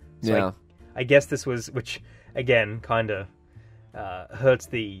 So I guess this was, which again kind of hurts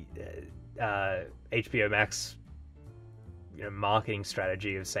the HBO Max marketing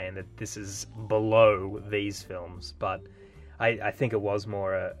strategy of saying that this is below these films. But I think it was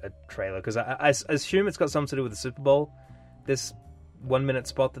more a trailer because I assume it's got something to do with the Super Bowl. This 1 minute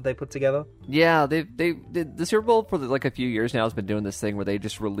spot that they put together. Yeah, the Super Bowl for like a few years now has been doing this thing where they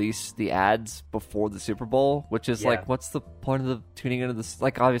just release the ads before the Super Bowl, which is like, what's the point of the tuning into this?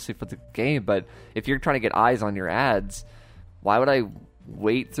 Like, obviously for the game, but if you're trying to get eyes on your ads, why would I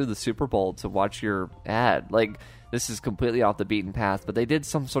wait through the Super Bowl to watch your ad? Like, this is completely off the beaten path, but they did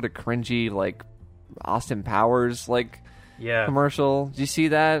some sort of cringy, like, Austin Powers, like, commercial. Did you see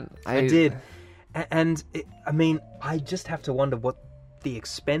that? I did. And, I just have to wonder what the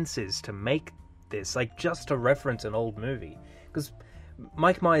expense is to make this, like, just to reference an old movie. Because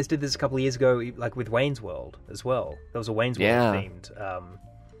Mike Myers did this a couple of years ago, like, with Wayne's World as well. There was a Wayne's World-themed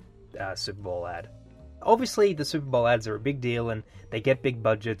Super Bowl ad. Obviously, the Super Bowl ads are a big deal, and they get big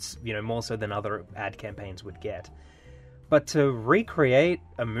budgets, more so than other ad campaigns would get. But to recreate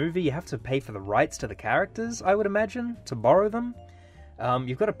a movie, you have to pay for the rights to the characters, I would imagine, to borrow them.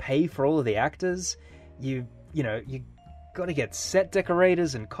 You've got to pay for all of the actors. You got to get set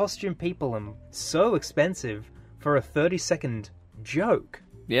decorators and costume people, and so expensive for a 30-second joke.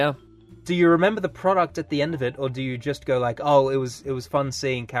 Yeah. Do you remember the product at the end of it, or do you just go like, oh, it was fun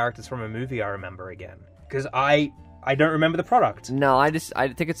seeing characters from a movie I remember again? Because I don't remember the product. No, I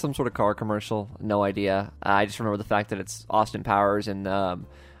think it's some sort of car commercial. No idea. I just remember the fact that it's Austin Powers, and I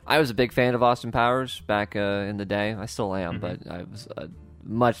was a big fan of Austin Powers back in the day. I still am, but I was a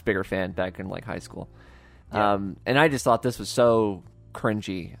much bigger fan back in like high school. Yeah. And I just thought this was so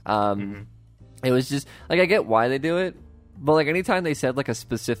cringy. It was just like, I get why they do it, but like anytime they said like a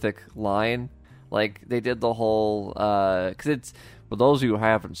specific line, like they did the whole because it's, for those of you who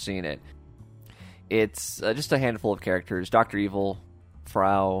haven't seen it, it's just a handful of characters: Dr. Evil,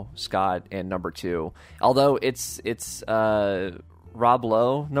 Frau, Scott, and Number 2. Although it's Rob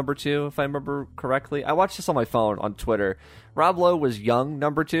Lowe, Number 2, if I remember correctly. I watched this on my phone on Twitter. Rob Lowe was young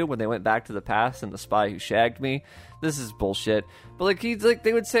Number 2 when they went back to the past in The Spy Who Shagged Me. This is bullshit. But like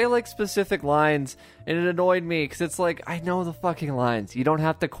they would say like specific lines, and it annoyed me because it's like, I know the fucking lines. You don't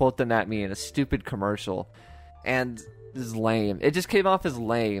have to quote them at me in a stupid commercial. And this is lame. It just came off as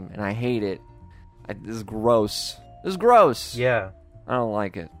lame, and I hate it. This is gross. This is gross. Yeah. I don't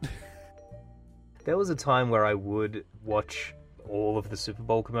like it. There was a time where I would watch all of the Super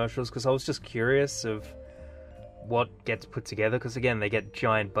Bowl commercials because I was just curious of what gets put together, because again, they get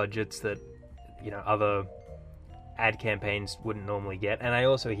giant budgets that other ad campaigns wouldn't normally get. And I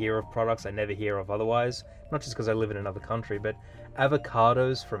also hear of products I never hear of otherwise, not just because I live in another country, but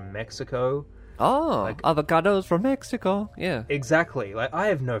avocados from Mexico. Oh, avocados from Mexico. Yeah, exactly. Like, I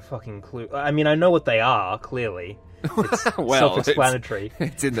have no fucking clue. I mean, I know what they are, clearly. It's self-explanatory.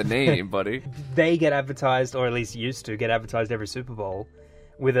 It's in the name, buddy. They get advertised, or at least used to get advertised every Super Bowl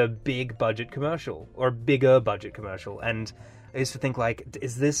with a big budget commercial, or a bigger budget commercial. And I used to think, like,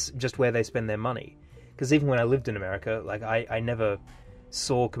 is this just where they spend their money? Because even when I lived in America, like, I never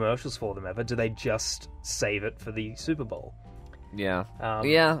saw commercials for them ever. Do they just save it for the Super Bowl? Yeah.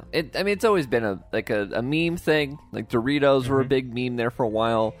 Yeah. It's always been a meme thing. Like, Doritos were a big meme there for a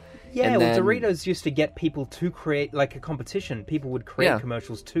while. Yeah, Doritos used to get people to create, like, a competition. People would create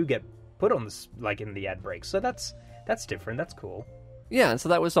commercials to get put on this, like, in the ad breaks. So that's different. That's cool. Yeah, so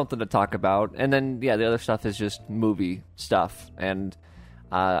that was something to talk about. And then, the other stuff is just movie stuff. And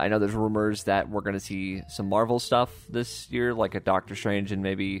I know there's rumors that we're going to see some Marvel stuff this year, like a Doctor Strange and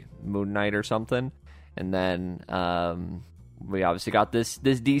maybe Moon Knight or something. And then we obviously got this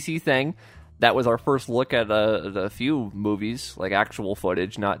DC thing. That was our first look at a few movies, like actual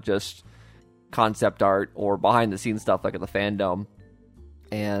footage, not just concept art or behind-the-scenes stuff like at the Fandom.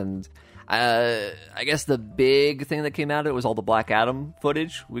 And I guess the big thing that came out of it was all the Black Adam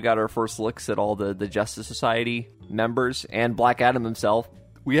footage. We got our first looks at all the Justice Society members and Black Adam himself.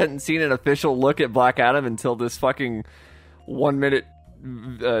 We hadn't seen an official look at Black Adam until this fucking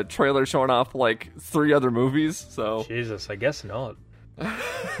 1-minute trailer showing off like 3 other movies. So Jesus, I guess not.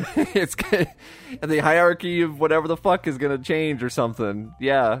 It's good. And the hierarchy of whatever the fuck is gonna change or something.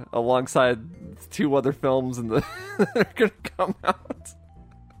 Yeah, alongside 2 other films and that are gonna come out.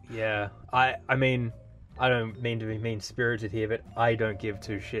 Yeah, I mean, I don't mean to be mean-spirited here, but I don't give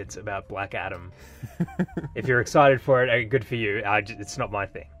 2 shits about Black Adam. If you're excited for it, good for you. It's not my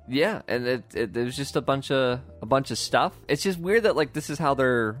thing. Yeah, and there's just a bunch of stuff. It's just weird that like this is how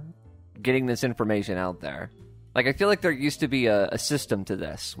they're getting this information out there. Like, I feel like there used to be a system to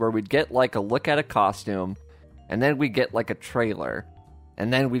this where we'd get like a look at a costume, and then we'd get like a trailer,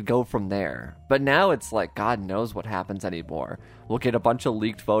 and then we'd go from there. But now it's like, God knows what happens anymore. We'll get a bunch of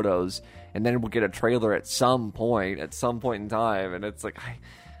leaked photos, and then we'll get a trailer at some point in time, and it's like,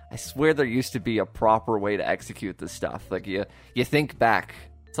 I swear there used to be a proper way to execute this stuff. Like, you think back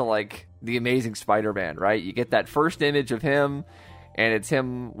to, like, The Amazing Spider-Man, right? You get that first image of him, and it's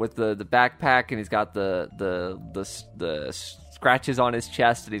him with the backpack, and he's got the scratches on his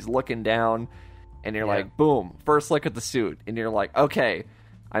chest, and he's looking down, and you're like, boom, first look at the suit, and you're like, okay,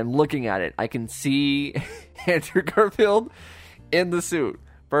 I'm looking at it. I can see Andrew Garfield in the suit.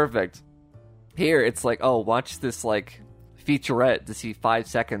 Perfect. Here, it's like, oh, watch this, like, featurette to see 5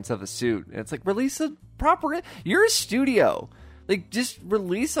 seconds of a suit. And it's like, release a proper... You're a studio. Like, just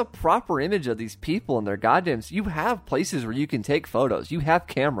release a proper image of these people and their goddamn... You have places where you can take photos. You have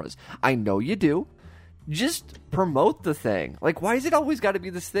cameras. I know you do. Just promote the thing. Like, why is it always got to be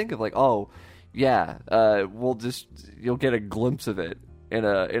this thing of like, oh, yeah, you'll get a glimpse of it in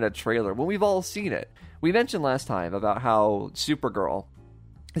a trailer when we've all seen it. We mentioned last time about how Supergirl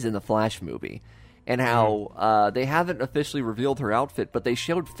is in the Flash movie and how they haven't officially revealed her outfit, but they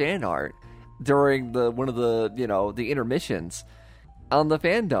showed fan art during one of the intermissions on the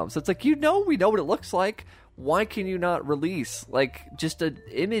Fandom. So it's like, we know what it looks like. Why can you not release like just an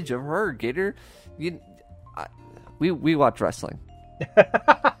image of her? Get her. We watch wrestling.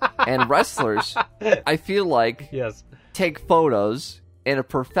 And wrestlers, I feel like, take photos in a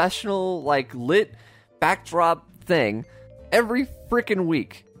professional, like, lit backdrop thing every freaking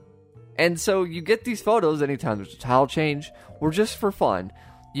week. And so you get these photos anytime there's a tile change or just for fun.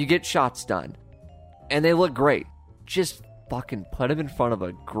 You get shots done. And they look great. Just fucking put them in front of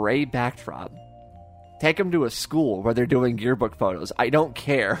a gray backdrop. Take them to a school where they're doing yearbook photos. I don't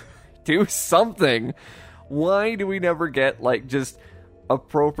care. Do something. Why do we never get, like, just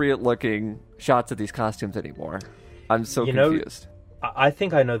appropriate looking shots of these costumes anymore? I'm so confused. I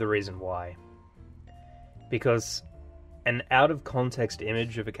think I know the reason why. Because an out-of-context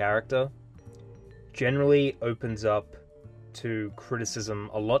image of a character generally opens up to criticism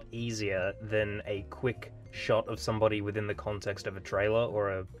a lot easier than a quick shot of somebody within the context of a trailer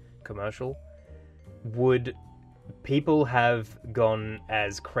or a commercial. Would people have gone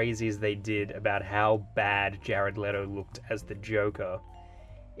as crazy as they did about how bad Jared Leto looked as the Joker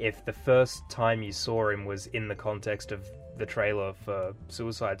if the first time you saw him was in the context of the trailer for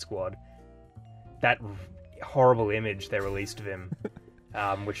Suicide Squad? That horrible image they released of him,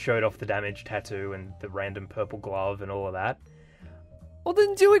 which showed off the damaged tattoo and the random purple glove and all of that. Well,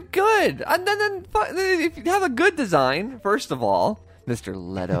 then do it good. And then if you have a good design, first of all, Mr.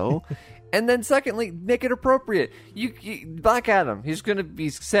 Leto, and then secondly, make it appropriate. You Black Adam, he's going to be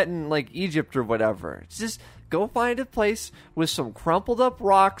set in like Egypt or whatever. It's just go find a place with some crumpled up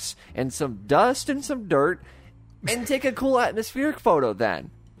rocks and some dust and some dirt and take a cool atmospheric photo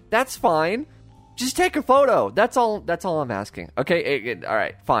then. That's fine. Just take a photo. That's all I'm asking. Okay, all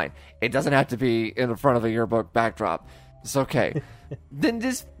right, fine. It doesn't have to be in front of a yearbook backdrop. It's okay. Then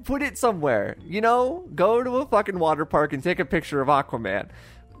just put it somewhere. Go to a fucking water park and take a picture of Aquaman.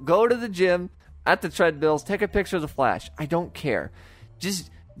 Go to the gym, at the treadmills, take a picture of the Flash. I don't care.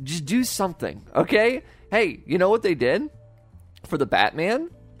 Just do something, okay? Hey, you know what they did for the Batman?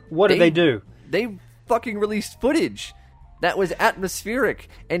 What did they do? They fucking released footage that was atmospheric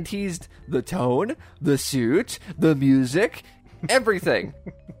and teased the tone, the suit, the music, everything.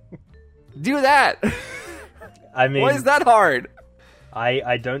 Do that. I mean, why is that hard?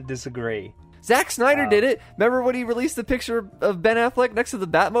 I don't disagree. Zack Snyder did it. Remember when he released the picture of Ben Affleck next to the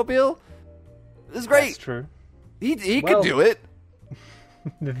Batmobile? It was great. That's true. He could do it.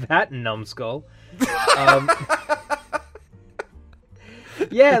 That numbskull.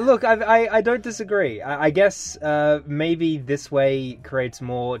 Yeah, look, I don't disagree. I guess maybe this way creates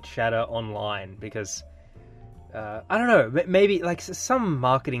more chatter online because I don't know. Maybe like some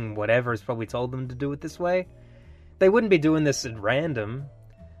marketing whatever has probably told them to do it this way. They wouldn't be doing this at random.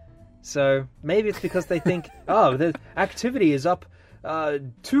 So maybe it's because they think, oh, the activity is up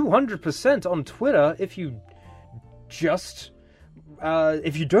 200% on Twitter if you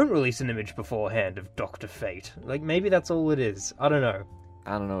don't release an image beforehand of Dr. Fate. Like, maybe that's all it is. I don't know.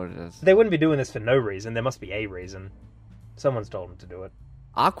 I don't know what it is. They wouldn't be doing this for no reason. There must be a reason. Someone's told them to do it.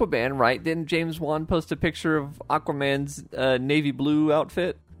 Aquaman, right? Didn't James Wan post a picture of Aquaman's navy blue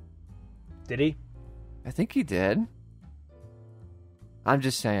outfit? Did he? I think he did. I'm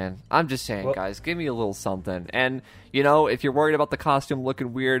just saying, well, guys, give me a little something. And, you know, if you're worried about the costume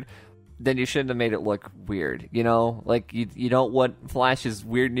looking weird, then you shouldn't have made it look weird, you know? Like, you don't want Flash's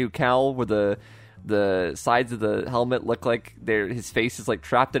weird new cowl where the sides of the helmet look like his face is, like,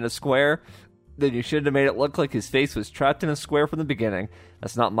 trapped in a square. Then you shouldn't have made it look like his face was trapped in a square from the beginning.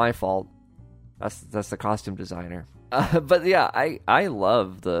 That's not my fault. That's the costume designer. But, yeah, I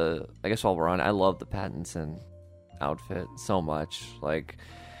love I guess while we're on, I love the Pattinson outfit so much. Like,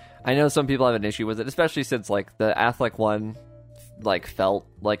 I know some people have an issue with it, especially since like the Affleck one like felt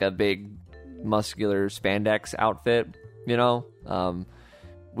like a big muscular spandex outfit, you know.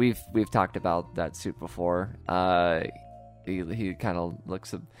 We've talked about that suit before. He kind of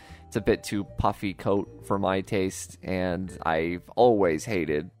looks it's a bit too puffy coat for my taste, and I've always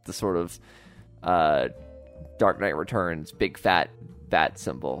hated the sort of Dark Knight Returns big fat bat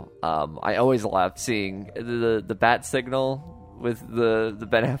symbol. I always laughed seeing the bat signal with the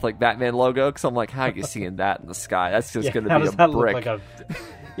Ben Affleck Batman logo, because I'm like, how are you seeing that in the sky? That's just going to be a brick.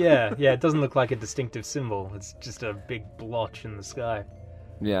 Yeah, it doesn't look like a distinctive symbol. It's just a big blotch in the sky.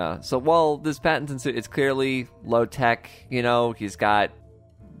 Yeah, so while this Pattinson suit, it's clearly low tech, you know, he's got,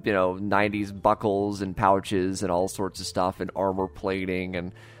 you know, 90s buckles and pouches and all sorts of stuff and armor plating,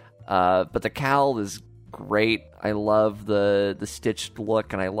 and but the cowl is great. I love the stitched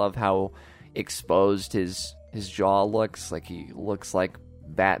look, and I love how exposed his jaw looks. Like, he looks like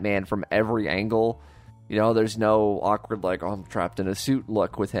Batman from every angle. You know, there's no awkward, like, oh, I'm trapped in a suit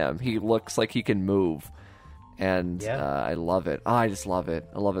look with him. He looks like he can move. And I love it. I just love it.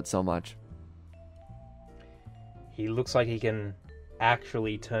 I love it so much. He looks like he can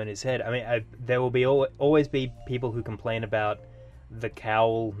actually turn his head. I mean, there will always be people who complain about the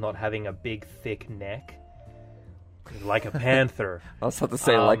cowl not having a big, thick neck. Like a panther. I was about to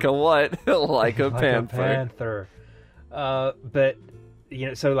say, like a what? Like a panther. But, you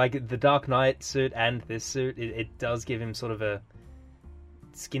know, so like the Dark Knight suit and this suit, it does give him sort of a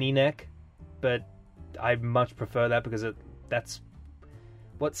skinny neck, but I much prefer that because that's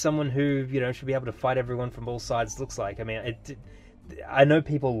what someone who, you know, should be able to fight everyone from all sides looks like. I mean, I know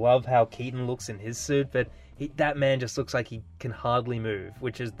people love how Keaton looks in his suit, but that man just looks like he can hardly move,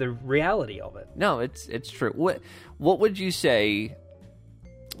 which is the reality of it. No, it's true. What would you say?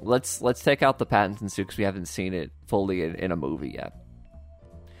 Let's take out the Pattinson suit because we haven't seen it fully in a movie yet.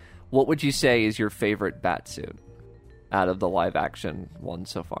 What would you say is your favorite Batsuit out of the live action one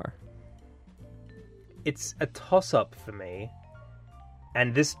so far? It's a toss-up for me,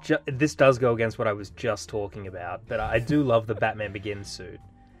 and this does go against what I was just talking about, but I do love the Batman Begins suit,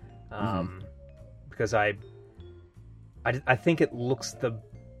 because I think it looks the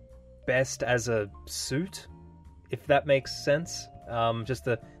best as a suit, if that makes sense. Just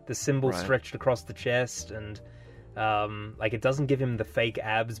the symbol stretched across the chest, and like, it doesn't give him the fake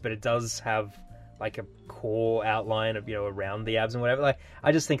abs, but it does have like a core outline of, you know, around the abs and whatever. Like,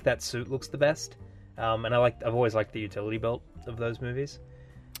 I just think that suit looks the best. And I've always liked the utility belt of those movies.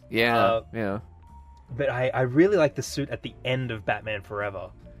 Yeah. But I really like the suit at the end of Batman Forever.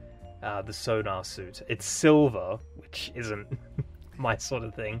 The sonar suit. It's silver, which isn't my sort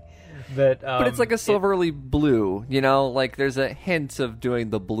of thing. But it's like a silverly blue, you know? Like, there's a hint of doing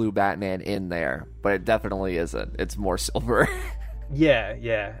the blue Batman in there, but it definitely isn't. It's more silver.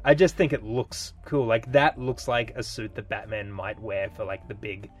 Yeah. I just think it looks cool. Like, that looks like a suit that Batman might wear for, like, the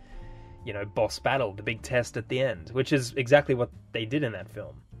big, boss battle, the big test at the end, which is exactly what they did in that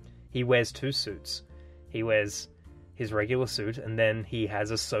film. He wears 2 suits. He wears his regular suit, and then he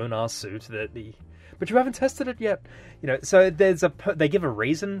has a sonar suit but you haven't tested it yet. So they give a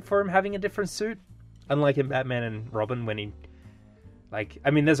reason for him having a different suit, unlike in Batman and Robin when he,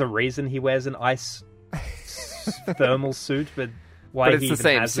 there's a reason he wears an ice thermal suit, but why but it's he the even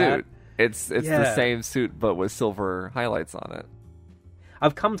same has suit. that? It's the same suit, but with silver highlights on it.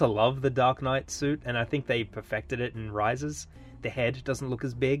 I've come to love the Dark Knight suit, and I think they perfected it in Rises. The head doesn't look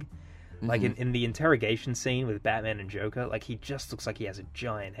as big. Like in the interrogation scene with Batman and Joker, he just looks like he has a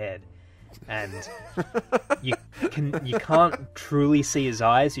giant head. And you can't truly see his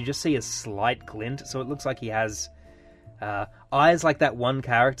eyes, you just see a slight glint, so it looks like he has eyes like that one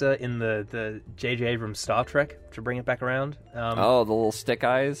character in the J.J. Abrams Star Trek, to bring it back around. The little stick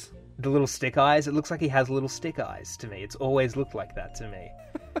eyes? The little stick eyes. It looks like he has little stick eyes to me. It's always looked like that to me.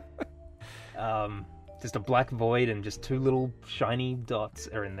 Just a black void and just 2 little shiny dots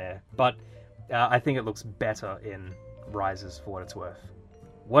are in there. But I think it looks better in Rises, for what it's worth.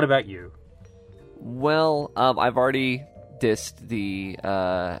 What about you? Well, I've already dissed the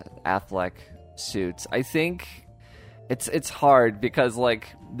Affleck suits. I think it's hard because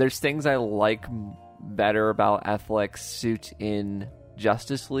there's things I like better about Affleck's suit in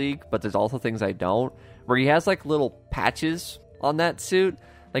Justice League, but there's also things I don't. Where he has little patches on that suit.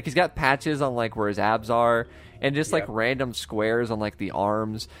 He's got patches on where his abs are, and just random squares on the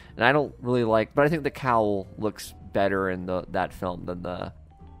arms. And I don't really but I think the cowl looks better in that film than the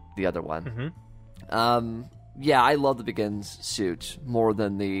other one. Yeah, I love the Begins suit more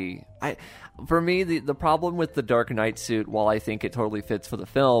than for me, the problem with the Dark Knight suit, while I think it totally fits for the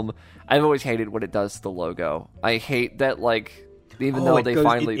film, I've always hated what it does to the logo. I hate that, even though they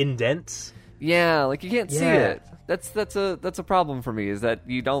finally... It indents? Yeah, you can't see it. That's a problem for me, is that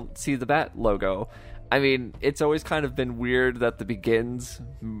you don't see the Bat logo. I mean, it's always kind of been weird that the Begins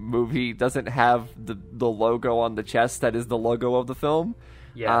movie doesn't have the logo on the chest that is the logo of the film.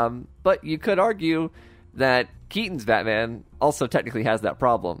 Yeah. But you could argue that Keaton's Batman also technically has that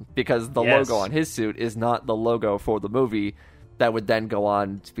problem, because the logo on his suit is not the logo for the movie that would then go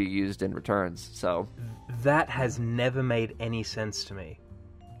on to be used in Returns. So that has never made any sense to me.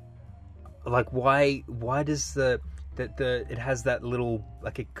 Why does it has that little,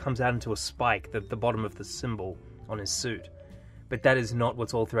 it comes out into a spike, the bottom of the symbol on his suit, but that is not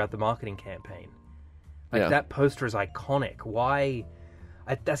what's all throughout the marketing campaign. That poster is iconic. Why?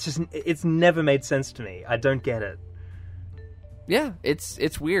 It's never made sense to me. I don't get it. Yeah,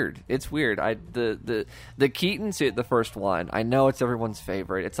 it's weird. It's weird. The Keaton suit, the first one, I know it's everyone's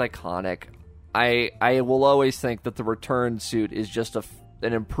favorite. It's iconic. I will always think that the Return suit is just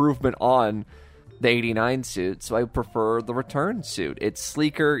an improvement on the 89 suit, so I prefer the Return suit. It's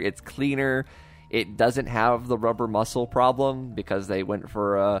sleeker, it's cleaner, it doesn't have the rubber muscle problem because they went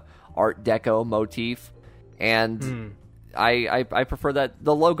for a Art Deco motif, and I prefer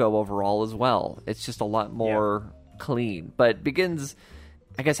the logo overall as well. It's just a lot more clean. But Begins,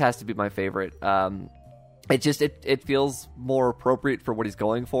 I guess, has to be my favorite. It feels more appropriate for what he's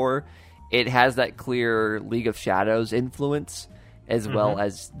going for. It has that clear League of Shadows influence, as well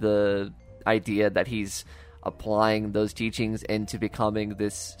as the idea that he's applying those teachings into becoming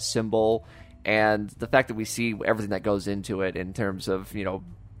this symbol, and the fact that we see everything that goes into it in terms of,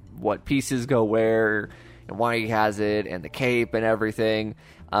 what pieces go where and why he has it, and the cape and everything.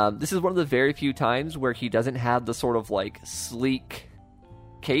 This is one of the very few times where he doesn't have the sort of sleek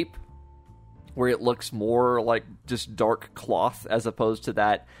cape, where it looks more like just dark cloth as opposed to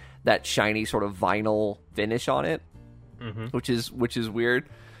that shiny sort of vinyl finish on it. Which is weird.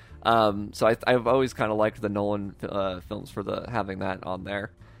 So I've always kind of liked the Nolan films for having that on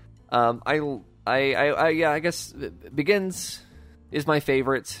there. I guess Begins is my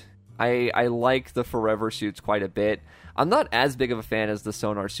favorite. I like the Forever suits quite a bit. I'm not as big of a fan as the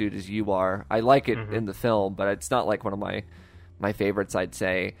Sonar suit as you are. I like it in the film, but it's not one of my favorites, I'd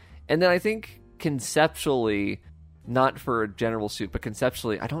say. And then I think conceptually, not for a general suit, but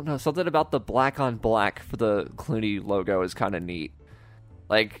conceptually, I don't know, something about the black on black for the Clooney logo is kind of neat.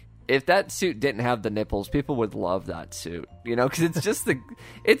 If that suit didn't have the nipples, people would love that suit, because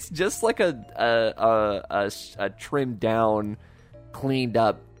it's just like a trimmed down, cleaned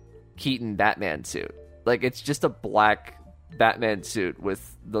up Keaton Batman suit. It's just a black Batman suit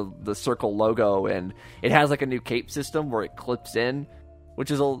with the circle logo, and it has a new cape system where it clips in, which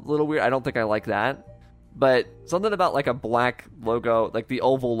is a little weird. I don't think I like that. But something about a black logo, the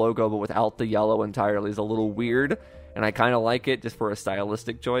oval logo, but without the yellow entirely, is a little weird. And I kind of like it just for a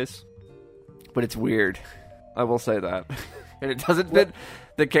stylistic choice. But it's weird. I will say that. And it doesn't fit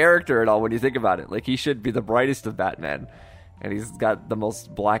the character at all when you think about it. Like, he should be the brightest of Batman, and he's got the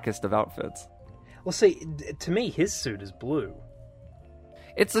most blackest of outfits. Well, see, to me, his suit is blue.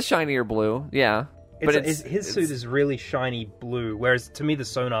 It's a shinier blue, yeah. But his suit is really shiny blue, whereas to me the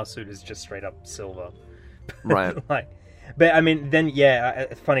Sonar suit is just straight up silver. Right. But I mean, then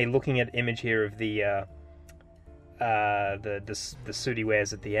it's funny looking at image here of the suit he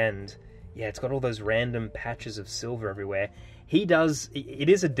wears at the end. Yeah, it's got all those random patches of silver everywhere. It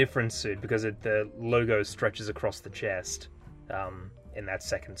is a different suit because the logo stretches across the chest in that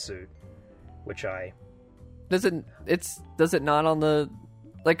second suit, which I does it not on the,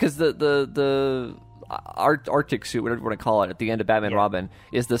 like, because the Arctic suit, whatever you want to call it, at the end of Batman Robin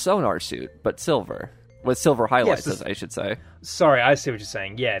is the Sonar suit, but silver. With silver highlights, yes, I should say. Sorry, I see what you're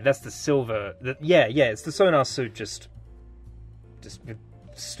saying. Yeah, that's the silver. It's the Sonar suit, just with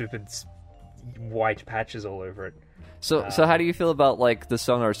stupid white patches all over it. So how do you feel about, like, the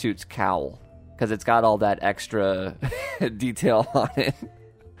Sonar suit's cowl? Because it's got all that extra detail on it.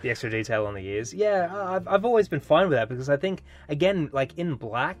 The extra detail on the ears. Yeah, I've always been fine with that because I think, again, like in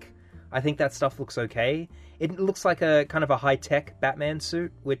black, I think that stuff looks okay. It looks like a kind of a high-tech Batman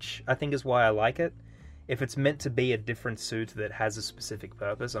suit, which I think is why I like it. If it's meant to be a different suit that has a specific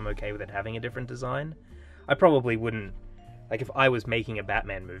purpose, I'm okay with it having a different design. I probably wouldn't, like, if I was making a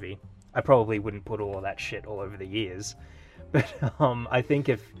Batman movie, I probably wouldn't put all of that shit all over the ears. But I think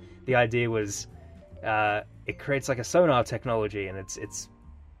if the idea was it creates like a sonar technology and it's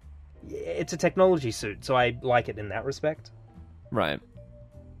a technology suit, so I like it in that respect. Right.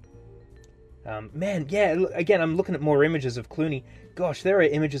 Man, yeah, again, I'm looking at more images of Clooney. Gosh, there are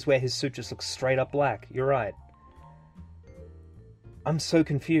images where his suit just looks straight up black. You're right. I'm so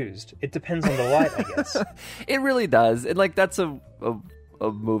confused. It depends on the light, I guess. It really does. And, like, that's a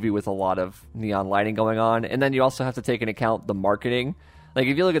movie with a lot of neon lighting going on. And then you also have to take into account the marketing. Like,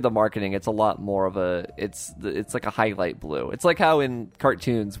 if you look at the marketing, it's a lot more of it's like a highlight blue. It's like how in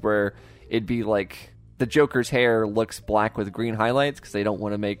cartoons where it'd be like the Joker's hair looks black with green highlights because they don't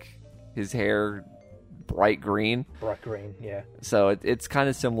want to make his hair bright green. Bright green, yeah. So it's kind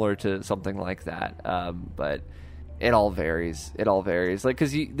of similar to something like that. But it all varies. It all varies. Like,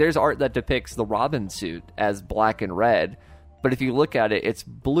 because there's art that depicts the Robin suit as black and red, but if you look at it, it's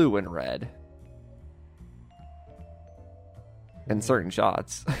blue and red. In certain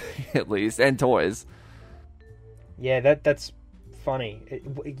shots, at least, and toys. Yeah, that's funny.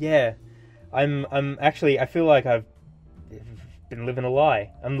 I'm actually, I feel like I've been living a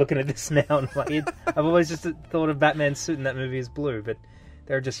lie. I'm looking at this now and I've always just thought of Batman's suit in that movie as blue, but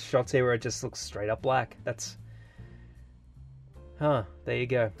there are just shots here where it just looks straight up black. There you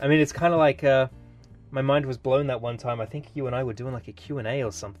go. I mean, it's kind of like my mind was blown that one time. I think you and I were doing like a Q&A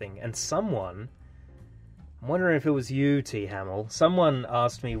or something, and someone, I'm wondering if it was you, T. Hamill, someone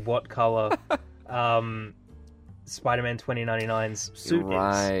asked me what color Spider-Man 2099's suit is.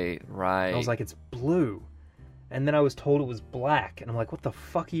 Right. And I was like, it's blue. And then I was told it was black. And I'm like, what the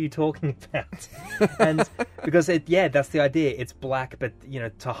fuck are you talking about? And because, that's the idea. It's black, but,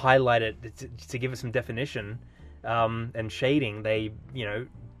 to highlight it, to give it some definition and shading, they,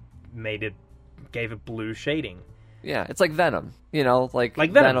 gave it blue shading. Yeah, it's like Venom. Like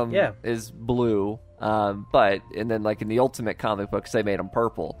Venom is blue. But then, like, in the Ultimate comic books, they made him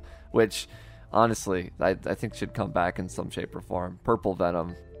purple, which, honestly, I think should come back in some shape or form. Purple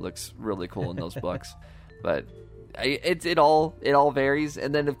Venom looks really cool in those books. But it all varies,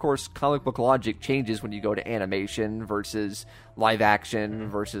 and then of course comic book logic changes when you go to animation versus live action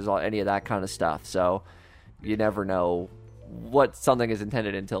versus any of that kind of stuff. So you never know what something is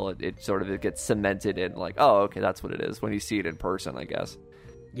intended until it sort of gets cemented in, like, oh, okay, that's what it is when you see it in person, I guess.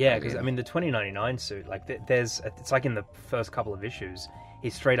 Yeah, because I mean the 2099 suit, like it's like in the first couple of issues,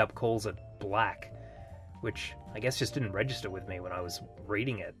 he straight up calls it black, which I guess just didn't register with me when I was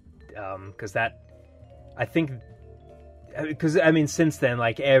reading it, because since then,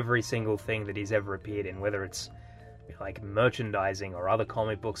 like, every single thing that he's ever appeared in, whether it's like merchandising or other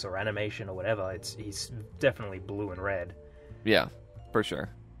comic books or animation or whatever, he's definitely blue and red. Yeah, for sure.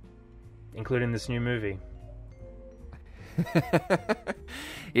 Including this new movie.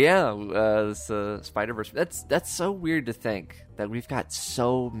 Yeah, this Spider-Verse. That's so weird to think that we've got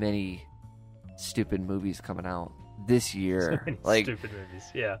so many stupid movies coming out this year. So many like stupid movies,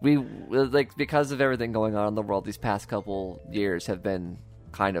 yeah. We like, because of everything going on in the world, these past couple years have been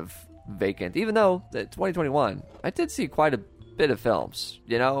kind of vacant. Even though 2021, I did see quite a bit of films.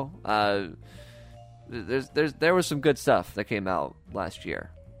 There was some good stuff that came out last year.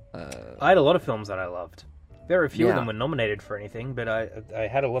 I had a lot of films that I loved. Very few of them were nominated for anything, but I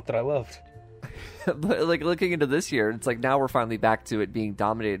had a lot that I loved. But like looking into this year, it's like now we're finally back to it being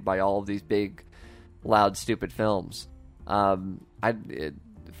dominated by all of these big, loud, stupid films.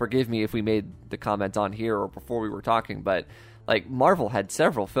 Forgive me if we made the comment on here or before we were talking, but like Marvel had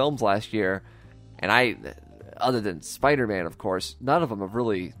several films last year, and other than Spider-Man, of course, none of them have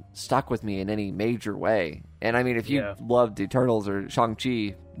really stuck with me in any major way. And I mean, if you loved Eternals or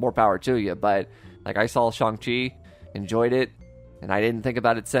Shang-Chi, more power to you. But like I saw Shang-Chi, enjoyed it, and I didn't think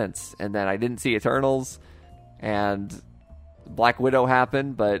about it since. And then I didn't see Eternals, and Black Widow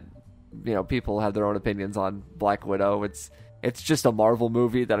happened, but you know, people have their own opinions on Black Widow. It's just a Marvel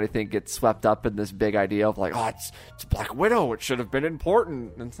movie that I think gets swept up in this big idea of like, oh, it's Black Widow, it should have been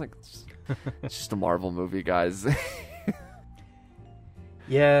important. And it's like, it's just a Marvel movie, guys.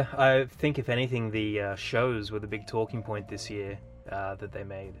 Yeah, I think if anything, the shows were the big talking point this year that they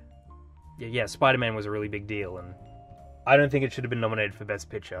made. Yeah, Spider-Man was a really big deal, and I don't think it should have been nominated for Best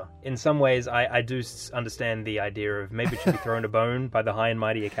Picture. In some ways, I do understand the idea of maybe it should be thrown a bone by the High and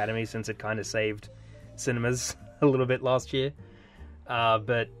Mighty Academy, since it kind of saved cinemas a little bit last year.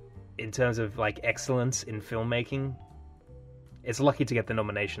 But in terms of like excellence in filmmaking, it's lucky to get the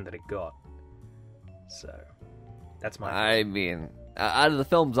nomination that it got. So that's my opinion. I mean, out of the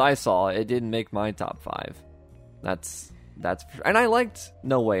films I saw, it didn't make my top 5. That's for sure. And I liked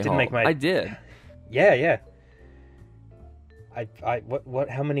No Way Home. I did. Yeah. What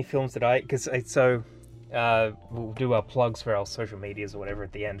how many films did I, because we'll do our plugs for our social medias or whatever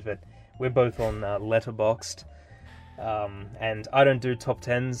at the end, but we're both on Letterboxd, and I don't do top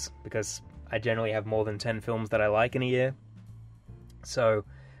 10s because I generally have more than 10 films that I like in a year. So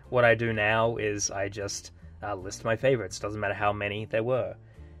what I do now is I just list my favorites. Doesn't matter how many there were.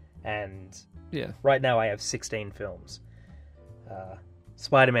 And right now I have 16 films.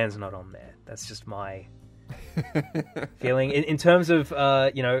 Spider-Man's not on there. That's just my feeling. In terms of,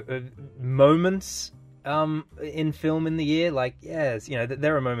 moments in film in the year, like, yes,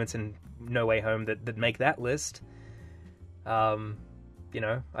 there are moments in No Way Home that make that list. I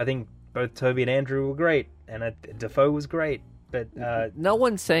think both Toby and Andrew were great, and Defoe was great. But no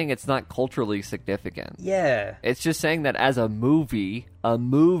one's saying it's not culturally significant. Yeah. It's just saying that as a movie,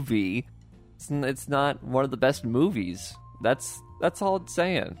 it's not one of the best movies. That's all it's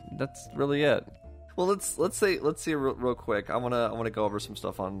saying. That's really it. Well, let's see real quick. I wanna go over some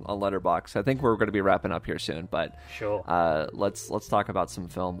stuff on Letterboxd. I think we're going to be wrapping up here soon, but sure. Let's talk about some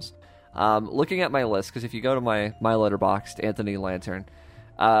films. Looking at my list, because if you go to my Letterboxd, Anthony Lantern,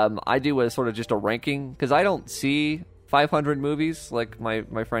 I do a sort of just a ranking, because I don't see 500 movies like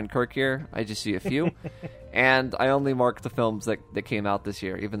my friend Kirk here. I just see a few. And I only mark the films that came out this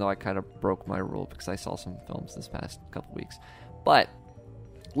year, even though I kind of broke my rule because I saw some films this past couple weeks. But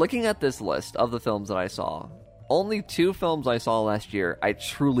looking at this list of the films that I saw, only 2 films I saw last year I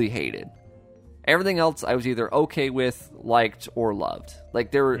truly hated. Everything else I was either okay with, liked, or loved.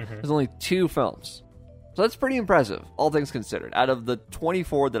 Like there's only 2 films. So that's pretty impressive, all things considered. Out of the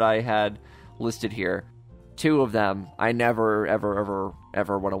 24 that I had listed here, 2 of them I never ever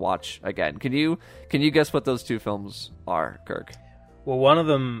want to watch again. Can you guess what those 2 films are, Kirk? Well, one of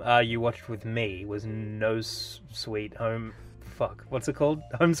them you watched with me was Sweet Home. Fuck, what's it called?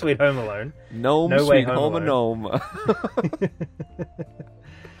 Home Sweet Home Alone. No Sweet Home Alone.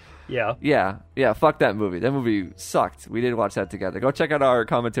 Yeah. Fuck that movie. That movie sucked. We did watch that together. Go check out our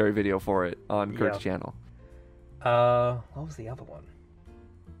commentary video for it on Kirk's channel. What was the other one?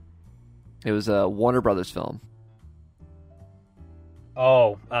 It was a Warner Brothers film.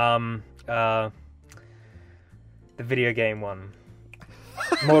 Oh, the video game one.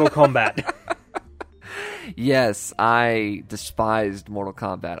 Mortal Kombat. Yes, I despised Mortal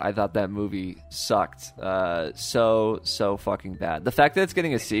Kombat. I thought that movie sucked. So fucking bad. The fact that it's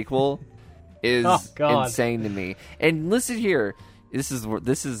getting a sequel is insane to me. And listen here, this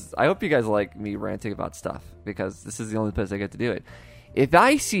is. I hope you guys like me ranting about stuff, because this is the only place I get to do it. If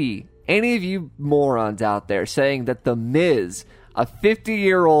I see any of you morons out there saying that The Miz, a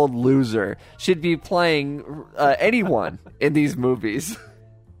 50-year-old loser, should be playing anyone in these movies,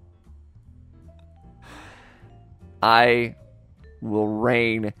 I will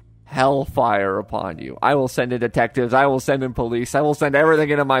rain hellfire upon you. I will send in detectives. I will send in police. I will send everything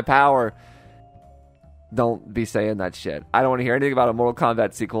into my power. Don't be saying that shit. I don't want to hear anything about a Mortal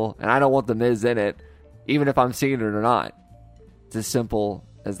Kombat sequel, and I don't want The Miz in it, even if I'm seeing it or not. It's as simple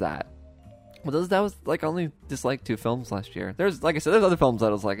as that. Well, that was like only just like 2 films last year. There's, like I said, there's other films that I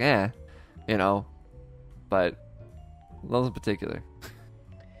was like, but those in particular.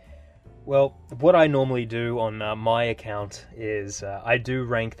 Well, what I normally do on my account is I do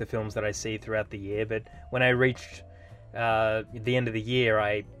rank the films that I see throughout the year, but when I reached at the end of the year,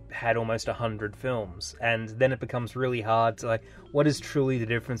 I had almost 100 films, and then it becomes really hard to, like, what is truly the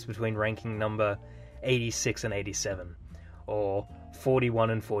difference between ranking number 86 and 87, or 41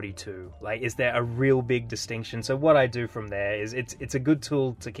 and 42? Like, is there a real big distinction? So what I do from there is it's a good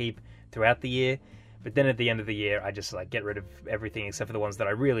tool to keep throughout the year, but then at the end of the year, I just, like, get rid of everything except for the ones that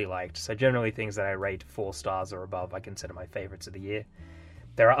I really liked. So generally things that I rate 4 stars or above, I consider my favorites of the year.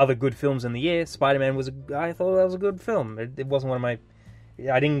 There are other good films in the year. Spider-Man I thought that was a good film. It wasn't one of my...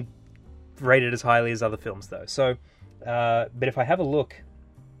 I didn't rate it as highly as other films, though. So, but if I have a look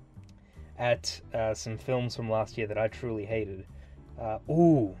at some films from last year that I truly hated...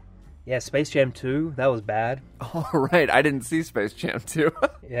 Space Jam 2, that was bad. All right, I didn't see Space Jam 2.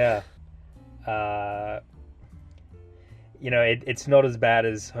 Yeah. It's not as bad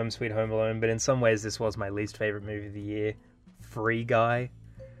as Home Sweet Home Alone, but in some ways this was my least favorite movie of the year. Free Guy.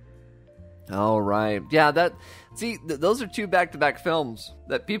 All right. Yeah, those are 2 back-to-back films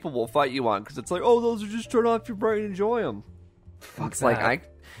that people will fight you on, because it's like, oh, those are just turn off your brain, enjoy them. Fuck it's that.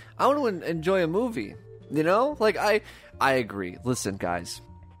 Like, I want to enjoy a movie, you know? Like, I agree. Listen, guys,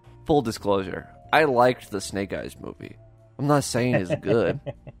 full disclosure, I liked the Snake Eyes movie. I'm not saying it's good,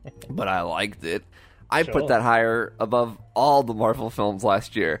 but I liked it. I put that higher above all the Marvel films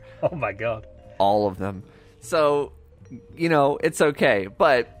last year. Oh my god. All of them. So, it's okay.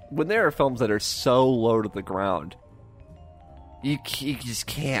 But when there are films that are so low to the ground, you just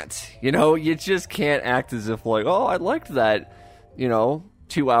can't. You just can't act as if, like, oh, I liked that,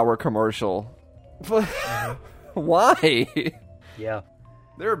 2-hour commercial. Why? Yeah.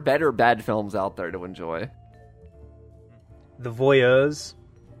 There are better bad films out there to enjoy. The Voyeurs.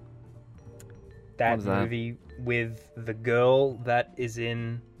 That movie with the girl that is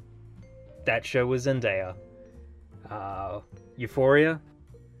in that show with Zendaya. Euphoria?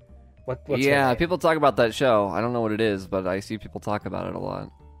 What's yeah, people talk about that show. I don't know what it is, but I see people talk about it a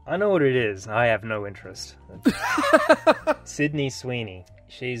lot. I know what it is. I have no interest. Sydney Sweeney.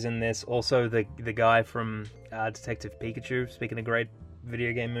 She's in this. Also, the guy from Detective Pikachu, speaking of great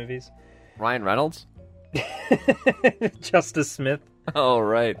video game movies. Ryan Reynolds? Justice Smith. Oh,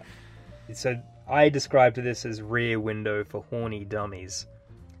 right. So I described this as Rear Window for Horny Dummies.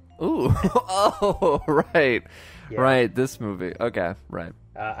 Ooh. Oh, right. Yeah. Right, this movie. Okay, right.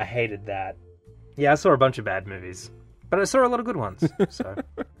 I hated that. Yeah, I saw a bunch of bad movies, but I saw a lot of good ones. So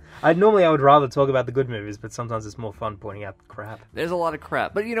I would rather talk about the good movies, but sometimes it's more fun pointing out crap. There's a lot of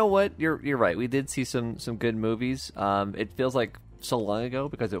crap, but you know what? You're right. We did see some good movies. It feels like so long ago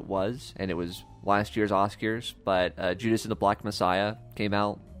because it was last year's Oscars. But Judas and the Black Messiah came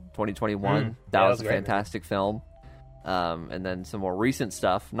out 2021. That was a fantastic film. And then some more recent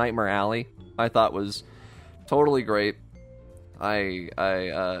stuff. Nightmare Alley, I thought was totally great.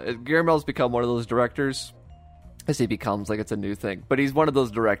 Guillermo's become one of those directors, as he becomes, like, it's a new thing, but he's one of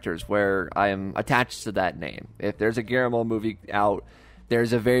those directors where I am attached to that name. If there's a Guillermo movie out,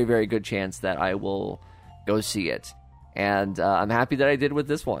 there's a very, very good chance that I will go see it. And I'm happy that I did with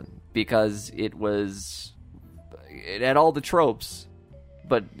this one, because it had all the tropes,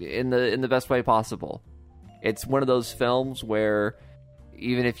 but in the best way possible. It's one of those films where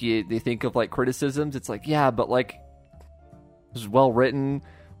even if they think of, like, criticisms, it's like, yeah, but, like, it was well written,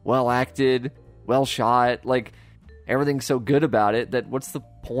 well acted, well shot. Like, everything's so good about it that what's the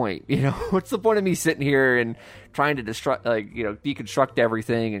point? What's the point of me sitting here and trying to deconstruct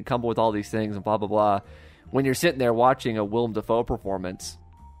everything and come up with all these things and blah blah blah, when you're sitting there watching a Willem Dafoe performance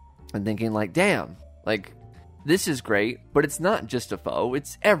and thinking, like, damn, like, this is great, but it's not just Dafoe,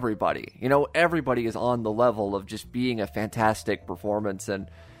 it's everybody. Everybody is on the level of just being a fantastic performance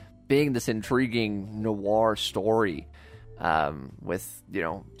and being this intriguing noir story. With,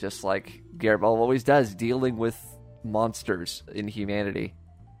 just like Guillermo always does, dealing with monsters in humanity.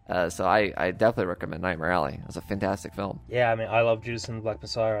 So I definitely recommend Nightmare Alley. It was a fantastic film. Yeah, I mean, I loved Judas and the Black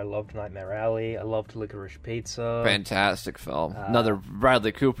Messiah. I loved Nightmare Alley. I loved Licorice Pizza. Fantastic film. Another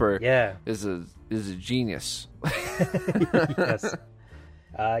Bradley Cooper. Yeah, is a genius. Yes.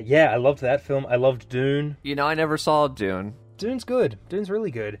 I loved that film. I loved Dune. I never saw Dune. Dune's good. Dune's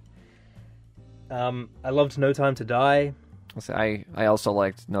really good. I loved No Time to Die. I also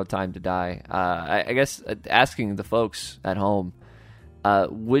liked No Time to Die. I guess asking the folks at home,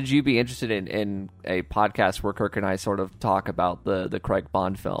 would you be interested in a podcast where Kirk and I sort of talk about the Craig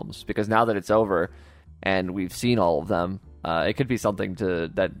Bond films? Because now that it's over and we've seen all of them, it could be something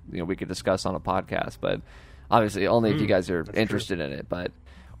that we could discuss on a podcast. But obviously only if you guys are interested in it. But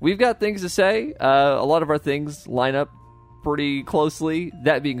we've got things to say. A lot of our things line up pretty closely.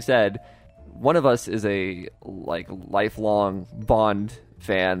 That being said, one of us is a lifelong Bond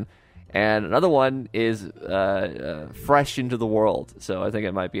fan, And another one is fresh into the world. So I think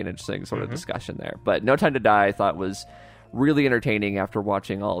it might be an interesting sort of discussion there. But No Time to Die I thought was really entertaining after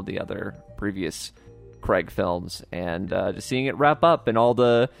watching all of the other previous Craig films. And just seeing it wrap up in all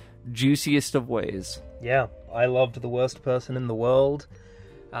the juiciest of ways. Yeah, I loved The Worst Person in the World.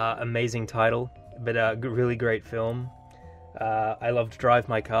 Amazing title, but a really great film. I loved Drive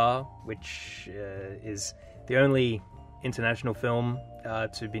My Car, which is the only international film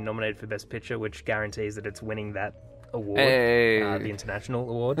to be nominated for Best Picture, which guarantees that it's winning that award, the international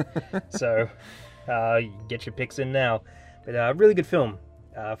award. So get your picks in now. But a really good film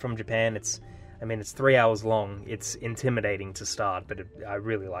from Japan. It's 3 hours long. It's intimidating to start, but I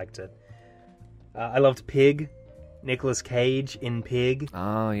really liked it. I loved Pig. Nicolas Cage in Pig.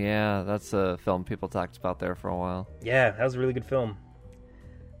 Oh, yeah. That's a film people talked about there for a while. Yeah, that was a really good film.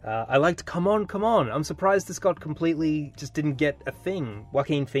 I liked Come On, Come On. I'm surprised this just didn't get a thing.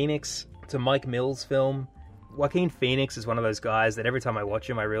 Joaquin Phoenix. It's a Mike Mills film. Joaquin Phoenix is one of those guys that every time I watch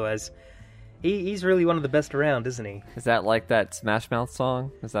him, I realize he's really one of the best around, isn't he? Is that like that Smash Mouth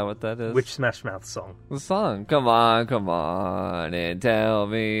song? Is that what that is? Which Smash Mouth song? The song. Come on, and tell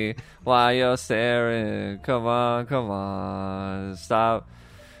me why you're staring. Come on, stop.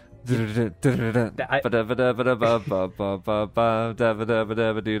 That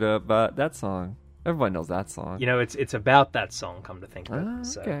song. Everybody knows that song. You know, it's about that song, come to think of it.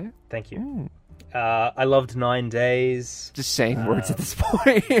 So, okay. Thank you. I loved 9 Days. Just saying words at this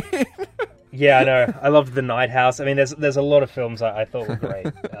point. Yeah, I know. I loved The Night House. I mean, there's a lot of films I thought were great.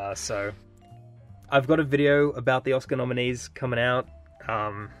 So, I've got a video about the Oscar nominees coming out.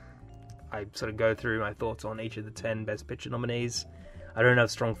 I sort of go through my thoughts on each of the 10 Best Picture nominees. I don't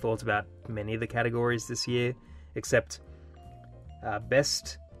have strong thoughts about many of the categories this year, except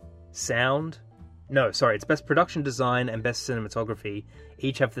Best Sound. No, sorry, it's Best Production Design and Best Cinematography.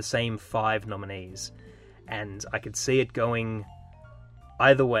 Each have the same 5 nominees. And I could see it going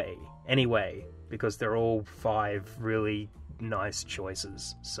either way, anyway, because they're all 5 really nice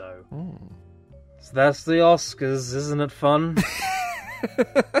choices. So that's the Oscars, isn't it fun?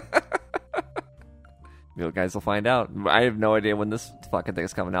 You guys will find out. I have no idea when this fucking thing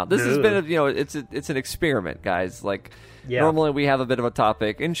is coming out. This has been, it's an experiment, guys. Like, normally we have a bit of a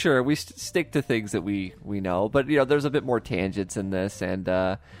topic, and sure, we stick to things that we know, but, there's a bit more tangents in this, and,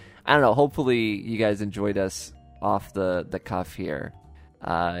 I don't know, hopefully you guys enjoyed us off the cuff here.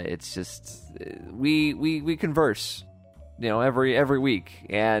 It's just, we converse, every week,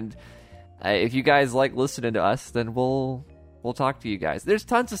 and if you guys like listening to us, then we'll talk to you guys. There's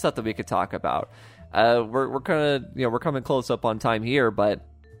tons of stuff that we could talk about. We're kind of, we're coming close up on time here, but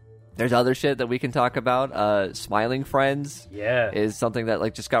there's other shit that we can talk about. Smiling Friends is something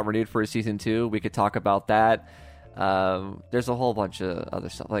that just got renewed for a season 2. We could talk about that. There's a whole bunch of other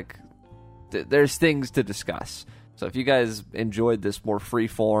stuff. There's things to discuss. So if you guys enjoyed this more free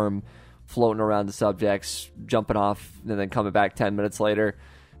form, floating around the subjects, jumping off, and then coming back 10 minutes later,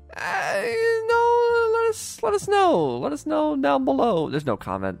 let us know. Let us know down below. There's no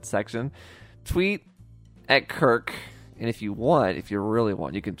comment section. Tweet at Kirk, and if you really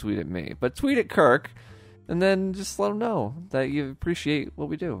want, you can tweet at me. But tweet at Kirk, and then just let him know that you appreciate what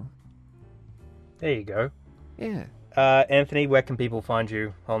we do. There you go. Yeah. Anthony, where can people find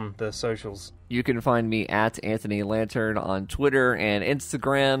you on the socials? You can find me at Anthony Lantern on Twitter and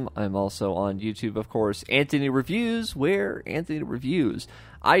Instagram. I'm also on YouTube, of course. Anthony Reviews, where Anthony Reviews.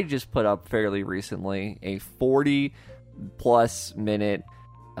 I just put up fairly recently a 40-plus minute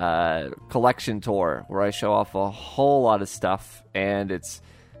collection tour where I show off a whole lot of stuff, and it's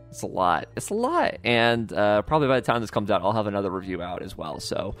a lot. And probably by the time this comes out, I'll have another review out as well.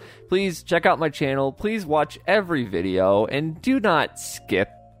 So please check out my channel. Please watch every video, and do not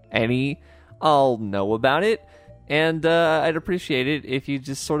skip any. I'll know about it, and I'd appreciate it if you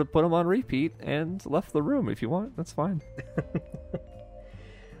just sort of put them on repeat and left the room if you want. That's fine.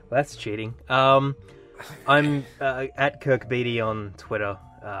 That's cheating. I'm at Kirk Beatty on Twitter.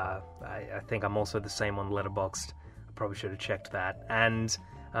 I think I'm also the same on Letterboxd. I probably should have checked that. And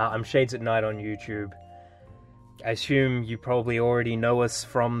I'm Shades at Night on YouTube. I assume you probably already know us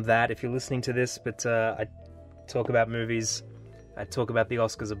from that if you're listening to this, but I talk about movies. I talk about the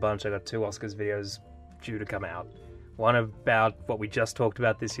Oscars a bunch. I got 2 Oscars videos due to come out. One about what we just talked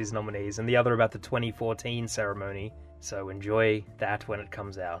about this year's nominees, and the other about the 2014 ceremony. So enjoy that when it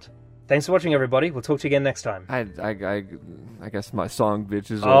comes out. Thanks for watching, everybody. We'll talk to you again next time. I guess my song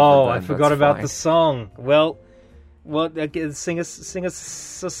bitch is over. Oh, I forgot about the song. Well, sing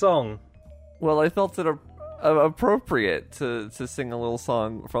us a song. Well, I felt it appropriate to sing a little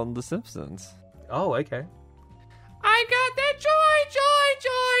song from The Simpsons. Oh, okay. I got that joy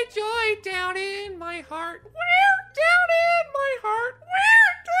joy down in my heart. Where down in my heart?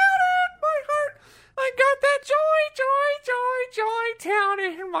 Where down in my heart? I got that joy down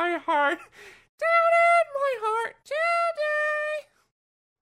in my heart.